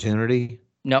opportunity?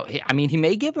 No, I mean, he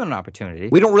may give him an opportunity.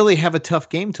 We don't really have a tough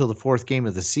game till the fourth game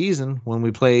of the season when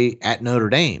we play at Notre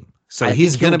Dame. So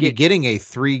he's going to be getting a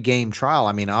 3-game trial.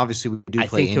 I mean, obviously we do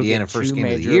play Indiana first game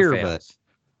of the year, but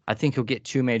I think he'll get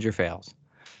 2 major fails.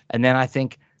 And then I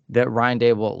think that Ryan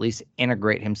Day will at least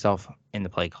integrate himself in the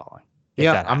play calling.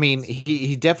 Yeah, I mean,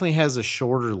 he definitely has a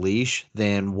shorter leash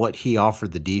than what he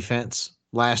offered the defense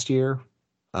last year.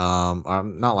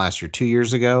 Not last year, 2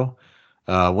 years ago,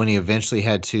 when he eventually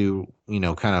had to,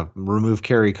 kind of remove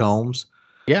Kerry Combs.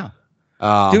 Yeah.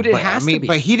 Dude, it has to be.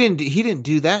 But he didn't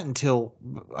do that until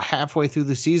halfway through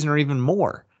the season or even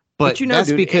more. But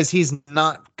that's because he's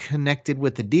not connected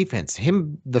with the defense.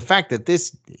 The fact that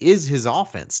this is his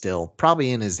offense still, probably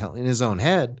in his own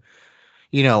head,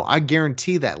 I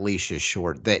guarantee that leash is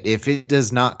short. That if it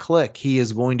does not click, he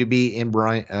is going to be in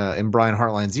Brian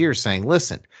Hartline's ear saying,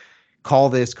 "Listen, call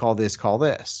this, call this, call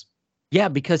this." Yeah,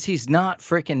 because he's not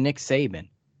freaking Nick Saban.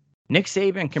 Nick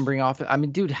Saban can bring off. I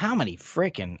mean, dude, how many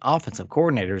freaking offensive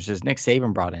coordinators has Nick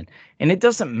Saban brought in? And it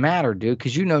doesn't matter, dude,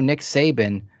 because Nick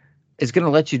Saban is going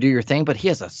to let you do your thing, but he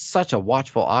has such a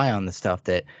watchful eye on the stuff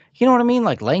that, you know what I mean?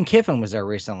 Like Lane Kiffin was there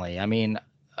recently. I mean,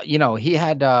 he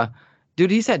had,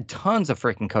 dude, he's had tons of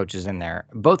freaking coaches in there,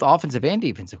 both offensive and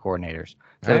defensive coordinators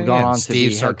that have gone on to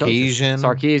be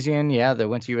Sarkisian, yeah, that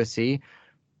went to USC.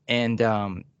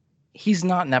 And he's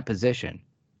not in that position.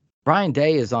 Ryan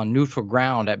Day is on neutral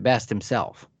ground at best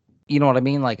himself. You know what I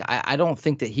mean? Like, I don't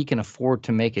think that he can afford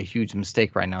to make a huge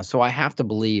mistake right now. So I have to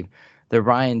believe that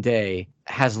Ryan Day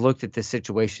has looked at this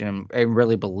situation and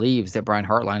really believes that Brian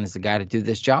Hartline is the guy to do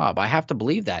this job. I have to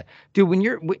believe that.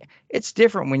 Dude, it's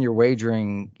different when you're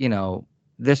wagering,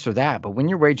 this or that. But when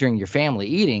you're wagering your family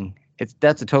eating,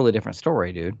 that's a totally different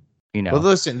story, dude. Well,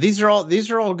 listen, these are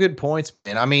all good points,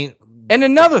 man. I mean, and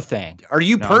another thing, are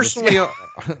you personally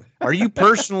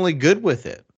good with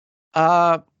it?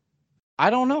 I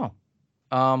don't know.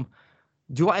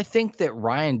 Do I think that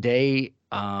Ryan Day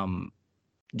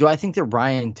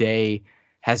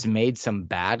has made some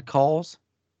bad calls?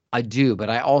 I do, but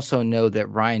I also know that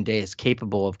Ryan Day is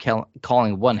capable of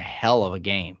calling one hell of a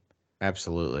game.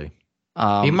 Absolutely.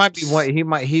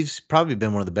 He's probably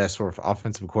been one of the best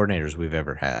offensive coordinators we've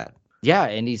ever had. Yeah,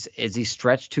 and is he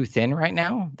stretched too thin right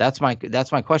now? That's my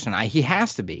question. He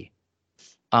has to be.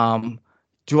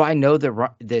 Do I know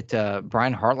that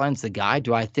Brian Hartline's the guy?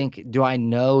 Do I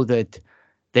know that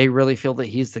they really feel that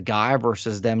he's the guy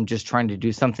versus them just trying to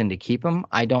do something to keep him?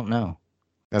 I don't know.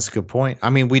 That's a good point. I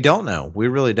mean, we don't know. We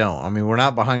really don't. I mean, we're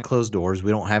not behind closed doors.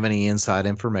 We don't have any inside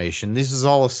information. This is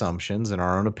all assumptions and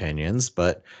our own opinions,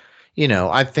 but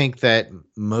I think that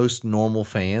most normal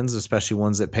fans, especially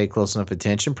ones that pay close enough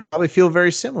attention, probably feel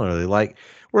very similarly. Like,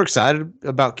 we're excited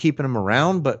about keeping him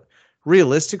around, but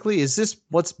realistically, is this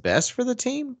what's best for the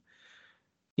team?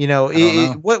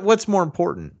 What's more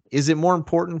important? Is it more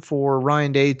important for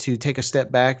Ryan Day to take a step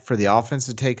back, for the offense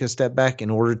to take a step back in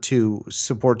order to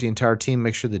support the entire team,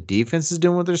 make sure the defense is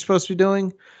doing what they're supposed to be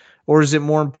doing? Or is it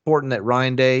more important that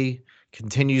Ryan Day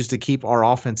continues to keep our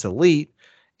offense elite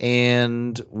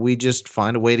and we just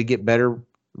find a way to get better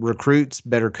recruits,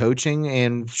 better coaching,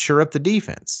 and shore up the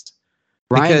defense?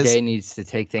 Ryan Day needs to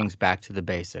take things back to the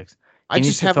basics. I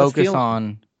just have a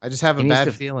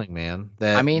bad feeling, man,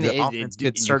 that the offense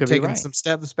could start taking some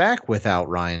steps back without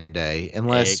Ryan Day,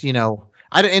 unless,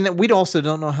 and we also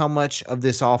don't know how much of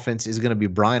this offense is going to be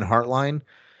Brian Hartline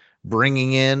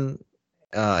bringing in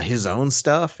his own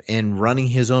stuff and running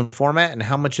his own format, and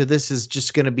how much of this is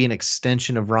just going to be an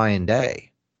extension of Ryan Day.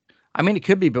 I mean, it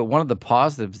could be, but one of the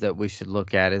positives that we should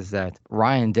look at is that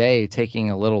Ryan Day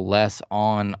taking a little less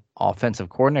on offensive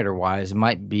coordinator wise,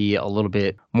 might be a little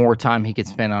bit more time he could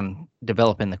spend on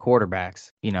developing the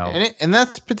quarterbacks. And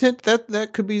that's that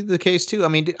could be the case too. I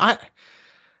mean,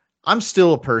 I'm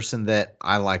still a person that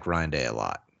I like Ryan Day a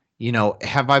lot.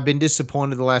 Have I been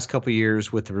disappointed the last couple of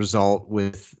years with the result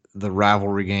with the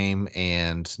rivalry game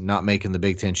and not making the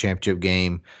Big Ten championship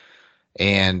game,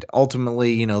 and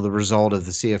ultimately, the result of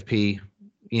the CFP,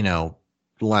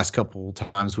 the last couple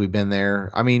times we've been there.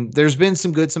 I mean, there's been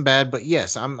some good, some bad, but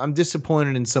yes, I'm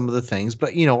disappointed in some of the things.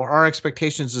 But our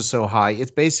expectations are so high;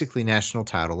 it's basically national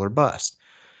title or bust.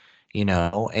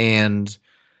 And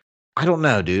I don't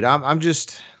know, dude.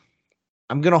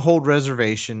 I'm gonna hold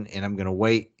reservation and I'm gonna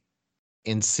wait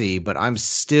and see. But I'm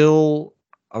still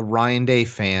a Ryan Day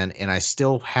fan, and I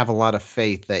still have a lot of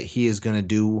faith that he is going to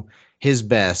do his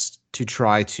best to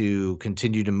try to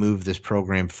continue to move this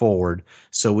program forward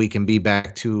so we can be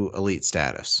back to elite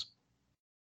status.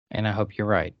 And I hope you're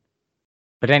right.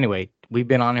 But anyway, we've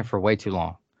been on here for way too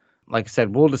long. Like I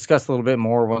said, we'll discuss a little bit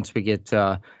more once we get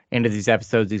into these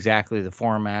episodes, exactly the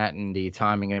format and the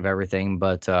timing of everything.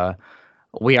 But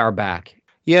we are back.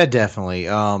 Yeah, definitely.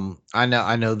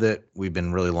 I know that we've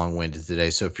been really long-winded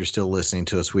today, so if you're still listening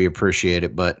to us, we appreciate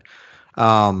it. But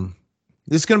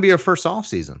this is going to be our first off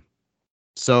season.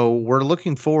 So we're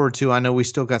looking forward to, I know we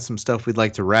still got some stuff we'd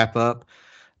like to wrap up,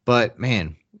 but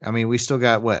man, I mean, we still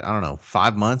got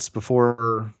 5 months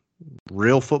before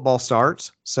real football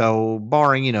starts. So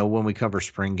barring, when we cover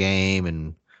spring game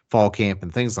and fall camp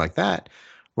and things like that,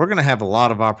 we're going to have a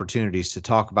lot of opportunities to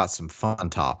talk about some fun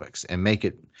topics and make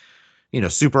it,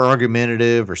 super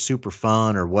argumentative or super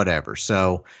fun or whatever.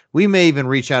 So we may even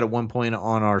reach out at one point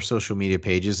on our social media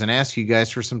pages and ask you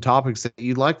guys for some topics that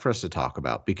you'd like for us to talk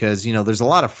about, because, there's a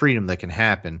lot of freedom that can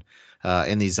happen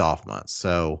in these off months.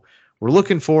 So we're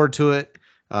looking forward to it.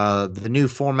 The new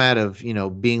format of,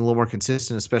 being a little more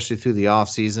consistent, especially through the off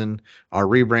season, our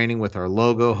rebranding with our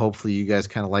logo. Hopefully you guys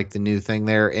kind of like the new thing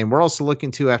there. And we're also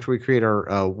looking to, after we create our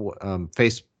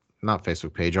not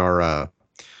Facebook page,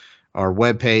 our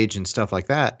web page and stuff like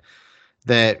that,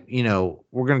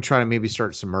 we're going to try to maybe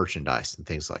start some merchandise and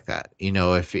things like that.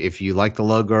 If you like the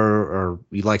logo or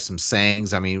you like some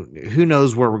sayings, I mean, who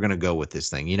knows where we're going to go with this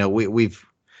thing.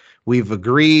 We've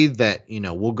agreed that,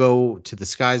 we'll go to the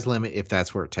sky's limit if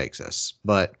that's where it takes us,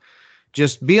 but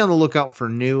just be on the lookout for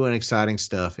new and exciting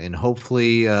stuff. And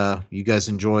hopefully you guys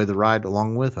enjoy the ride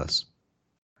along with us.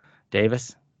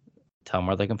 Davis, tell them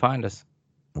where they can find us.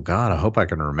 Well, God, I hope I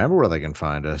can remember where they can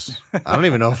find us. I don't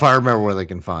even know if I remember where they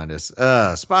can find us.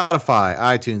 Spotify,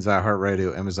 iTunes,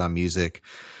 iHeartRadio, Amazon Music,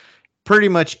 pretty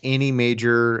much any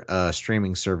major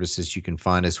streaming services you can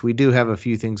find us. We do have a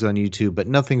few things on YouTube, but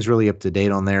nothing's really up to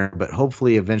date on there. But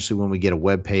hopefully, eventually, when we get a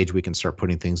web page, we can start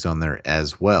putting things on there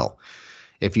as well.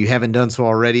 If you haven't done so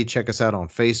already, check us out on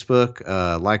Facebook,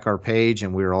 like our page,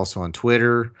 and we're also on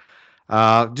Twitter.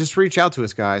 Just reach out to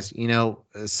us, guys.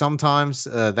 Sometimes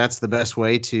that's the best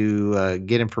way to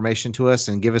get information to us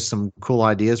and give us some cool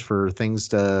ideas for things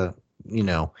to,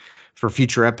 for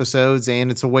future episodes.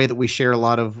 And it's a way that we share a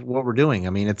lot of what we're doing. I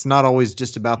mean, it's not always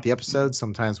just about the episodes.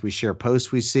 Sometimes we share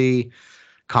posts we see,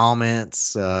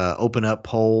 comments, open up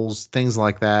polls, things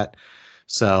like that.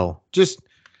 So just,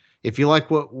 if you like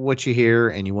what you hear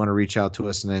and you want to reach out to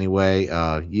us in any way,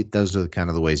 those are kind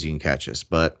of the ways you can catch us.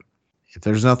 But if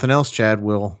there's nothing else, Chad,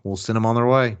 we'll send them on their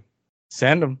way.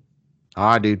 Send them. All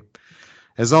right, dude.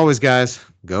 As always, guys,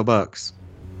 go Bucks.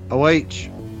 OH.